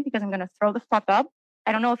they're doing it because I'm going to throw the fuck up.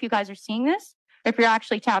 I don't know if you guys are seeing this, or if you're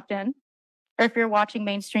actually tapped in, or if you're watching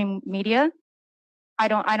mainstream media. I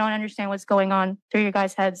don't understand what's going on through your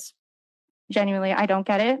guys' heads. Genuinely, I don't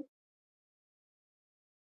get it.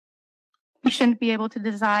 You shouldn't be able to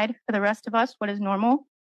decide for the rest of us what is normal.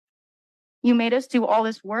 You made us do all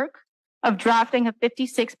this work of drafting a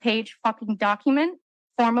 56-page fucking document,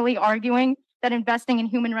 formally arguing that investing in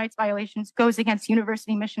human rights violations goes against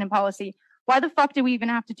university mission and policy. Why the fuck did we even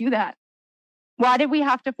have to do that? Why did we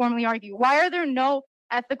have to formally argue? Why are there no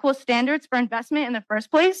ethical standards for investment in the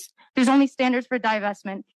first place? There's only standards for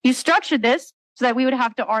divestment. You structured this so that we would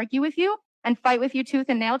have to argue with you and fight with you tooth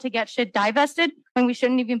and nail to get shit divested when we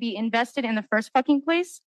shouldn't even be invested in the first fucking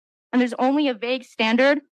place. And there's only a vague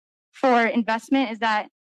standard for investment, is that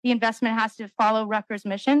the investment has to follow Rutgers'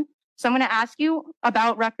 mission. So I'm going to ask you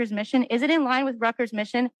about Rutgers' mission. Is it in line with Rutgers'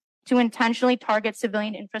 mission to intentionally target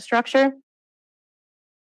civilian infrastructure,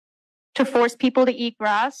 to force people to eat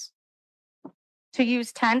grass, to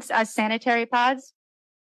use tents as sanitary pads,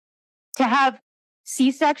 to have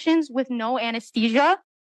C-sections with no anesthesia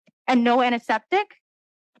and no antiseptic?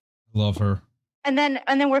 Love her. And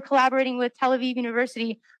then we're collaborating with Tel Aviv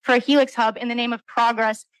University for a Helix Hub in the name of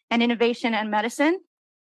progress and innovation and medicine.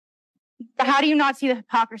 How do you not see the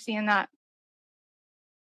hypocrisy in that?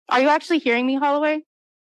 Are you actually hearing me, Holloway?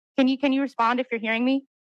 Can you respond if you're hearing me?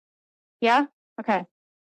 Yeah? Okay.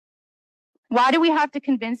 Why do we have to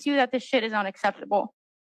convince you that this shit is unacceptable?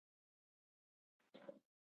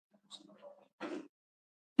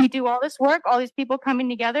 You do all this work, all these people coming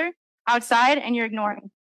together outside, and you're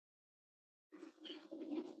ignoring.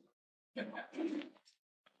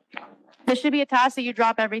 This should be a task that you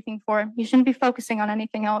drop everything for. You shouldn't be focusing on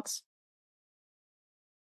anything else.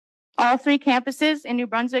 All three campuses in New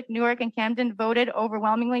Brunswick, Newark, and Camden voted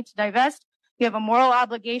overwhelmingly to divest. You have a moral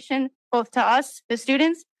obligation both to us, the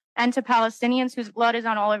students, and to Palestinians whose blood is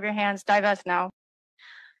on all of your hands. Divest now.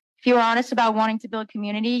 If you were honest about wanting to build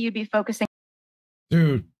community, you'd be focusing.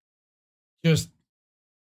 Dude, just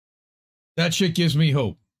that shit gives me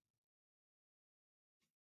hope.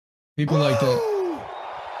 People like that.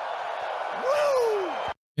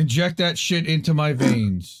 Inject that shit into my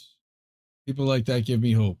veins. People like that give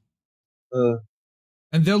me hope.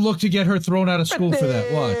 And they'll look to get her thrown out of school for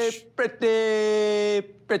that. Watch.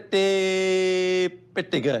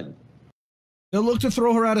 Pretty good. They'll look to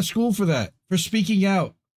throw her out of school for that. For speaking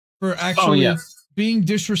out. For actually being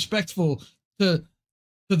disrespectful to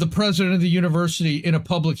the president of the university in a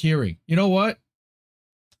public hearing. You know what?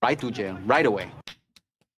 Right to jail. Right away.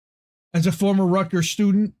 As a former Rutgers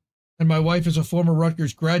student, and my wife is a former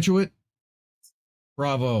Rutgers graduate,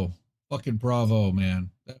 bravo. Fucking bravo,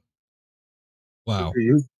 man. Wow.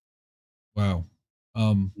 Wow.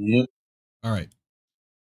 Yep. All right.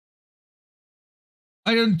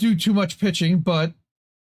 I don't do too much pitching, but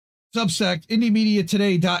Substack,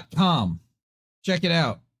 IndieMediaToday.com. Check it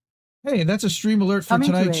out. Hey, that's a stream alert for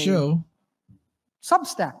tonight's show.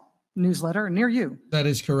 Substack newsletter near you. That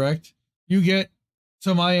is correct. You get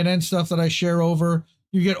some INN stuff that I share over.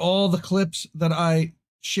 You get all the clips that I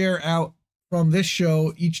share out from this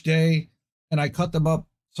show each day, and I cut them up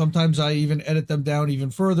Sometimes I even edit them down even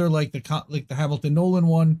further, like the Hamilton Nolan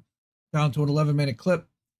one, down to an 11-minute clip.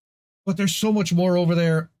 But there's so much more over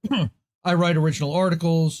there. I write original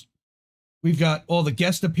articles. We've got all the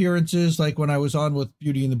guest appearances, like when I was on with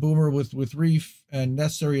Beauty and the Boomer with Reef and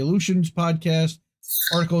Necessary Illusions podcast.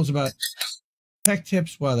 Articles about tech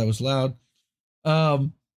tips. Wow, that was loud.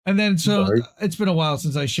 And then it's been a while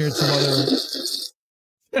since I shared some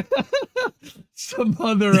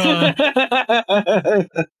other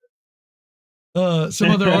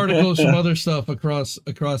articles, some other stuff across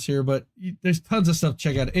here, but there's tons of stuff to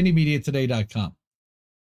check out. Anymediatoday.com.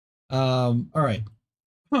 All right.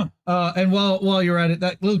 And while you're at it,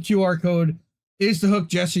 that little QR code is to hook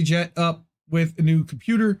Jesse Jet up with a new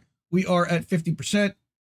computer. We are at 50%.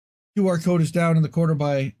 QR code is down in the corner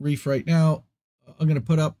by Reef right now. I'm going to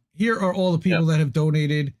put up, here are all the people that have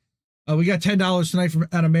donated. We got $10 tonight from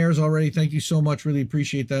Anna Mayers already. Thank you so much. Really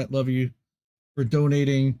appreciate that. Love you for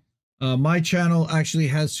donating. My channel actually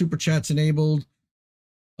has super chats enabled,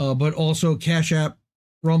 but also Cash App,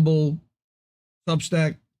 Rumble,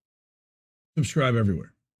 Substack. Subscribe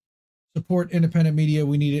everywhere. Support independent media.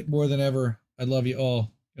 We need it more than ever. I love you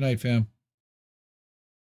all. Good night, fam.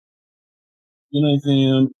 Good night,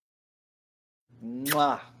 fam.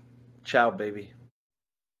 Mwah. Ciao, baby.